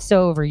Pappas, it's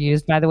so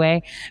overused, by the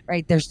way,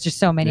 right? There's just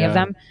so many of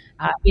them.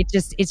 It's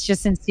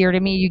just sincere to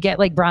me. You get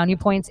like brownie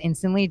points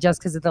instantly just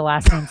because of the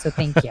last name. So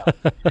thank you.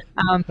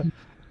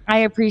 I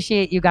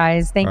appreciate you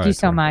guys. Thank you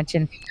so much.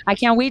 And I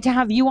can't wait to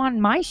have you on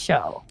my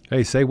show.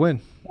 Hey, say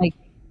when. Like,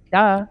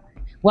 duh.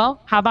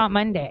 Well, how about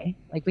Monday?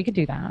 Like, we could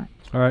do that.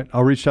 All right.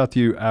 I'll reach out to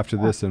you after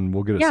this, and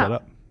we'll get it set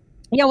up.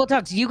 Yeah, we'll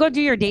talk. So you go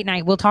do your date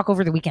night. We'll talk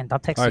over the weekend. I'll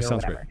text you or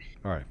sounds whatever.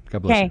 Great. All right.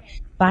 God bless you.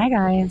 Okay. Bye,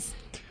 guys.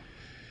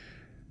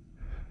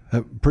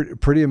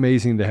 Pretty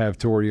amazing to have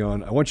Tori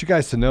on. I want you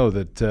guys to know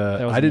that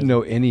I didn't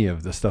know any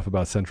of the stuff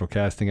about Central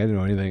Casting. I didn't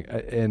know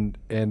anything.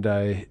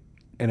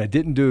 And I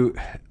didn't do,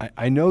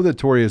 I know that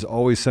Tori has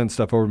always sent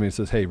stuff over to me and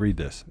says, hey, read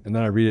this. And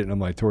then I read it and I'm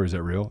like, Tori, is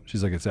that real?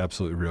 She's like, it's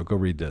absolutely real. Go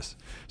read this.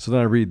 So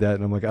then I read that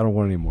and I'm like, I don't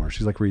want any more.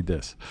 She's like, read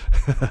this.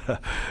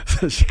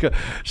 So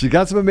she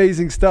got some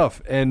amazing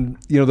stuff. And,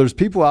 there's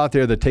people out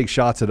there that take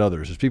shots at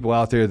others. There's people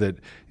out there that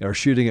are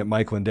shooting at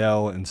Mike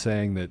Lindell and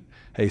saying that,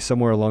 hey,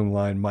 somewhere along the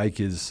line, Mike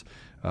is,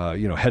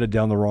 headed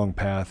down the wrong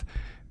path.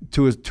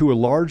 To a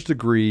large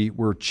degree,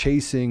 we're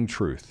chasing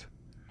truth.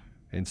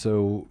 And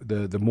so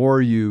the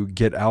more you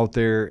get out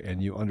there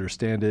and you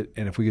understand it,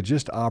 and if we could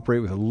just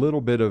operate with a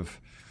little bit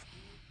of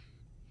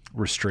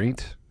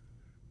restraint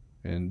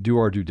and do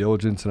our due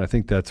diligence, and I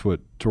think that's what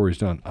Tori's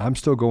done. I'm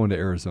still going to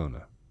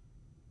Arizona,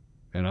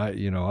 and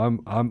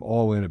I'm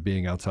all in at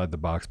being outside the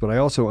box, but I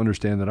also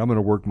understand that I'm going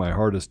to work my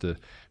hardest to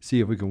see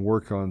if we can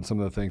work on some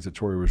of the things that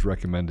Tori was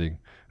recommending.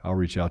 I'll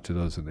reach out to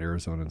those in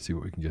Arizona and see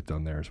what we can get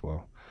done there as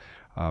well.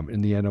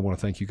 In the end, I want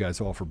to thank you guys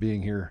all for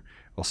being here.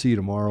 I'll see you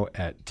tomorrow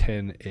at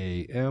 10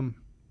 a.m.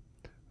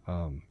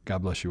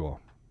 God bless you all.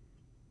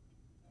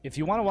 If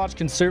you want to watch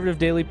Conservative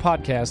Daily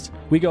Podcast,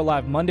 we go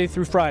live Monday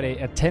through Friday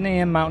at 10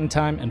 a.m. Mountain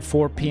Time and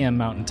 4 p.m.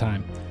 Mountain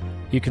Time.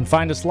 You can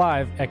find us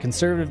live at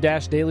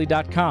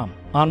conservative-daily.com,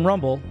 on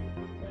Rumble,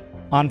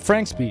 on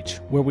Frank Speech,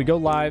 where we go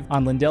live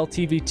on Lindell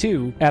TV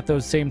 2 at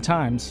those same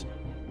times,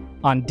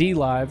 on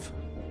DLive,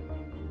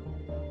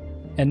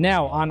 and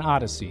now on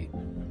Odyssey.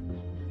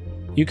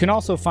 You can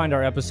also find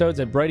our episodes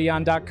at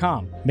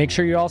Brighteon.com. Make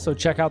sure you also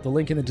check out the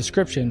link in the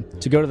description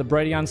to go to the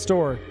Brighteon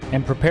store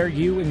and prepare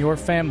you and your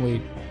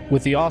family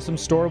with the awesome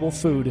storable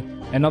food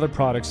and other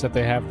products that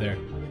they have there.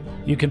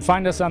 You can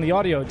find us on the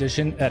audio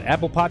edition at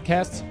Apple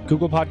Podcasts,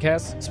 Google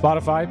Podcasts,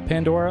 Spotify,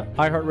 Pandora,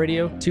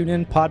 iHeartRadio,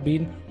 TuneIn,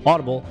 Podbean,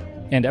 Audible,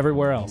 and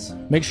everywhere else.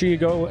 Make sure you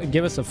go and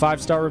give us a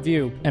 5-star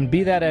review and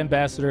be that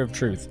ambassador of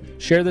truth.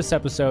 Share this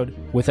episode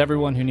with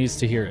everyone who needs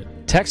to hear it.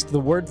 Text the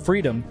word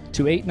freedom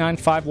to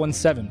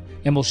 89517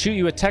 and we'll shoot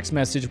you a text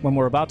message when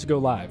we're about to go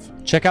live.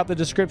 Check out the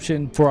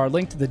description for our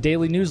link to the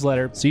daily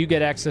newsletter so you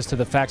get access to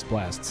the fax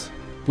blasts.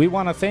 We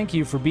want to thank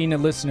you for being a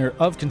listener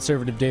of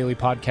Conservative Daily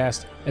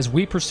Podcast as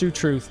we pursue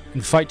truth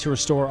and fight to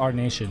restore our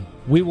nation.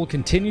 We will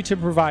continue to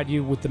provide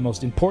you with the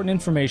most important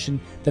information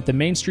that the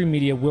mainstream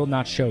media will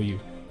not show you.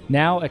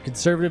 Now at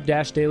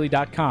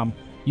conservative-daily.com,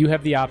 you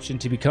have the option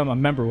to become a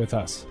member with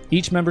us.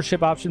 Each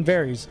membership option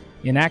varies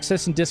in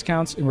access and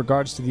discounts in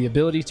regards to the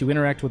ability to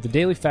interact with the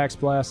daily fax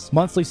blasts,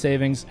 monthly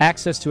savings,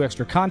 access to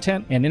extra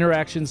content, and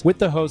interactions with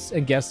the hosts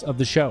and guests of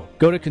the show.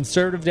 Go to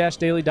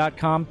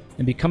conservative-daily.com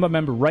and become a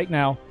member right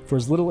now for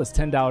as little as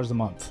 $10 a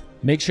month.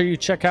 Make sure you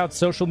check out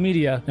social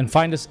media and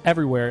find us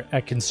everywhere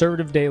at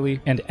Conservative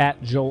Daily and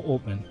at Joel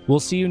Oltman.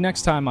 We'll see you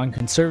next time on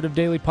Conservative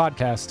Daily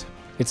Podcast.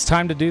 It's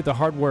time to do the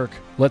hard work.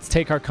 Let's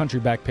take our country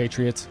back,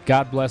 Patriots.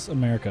 God bless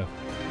America.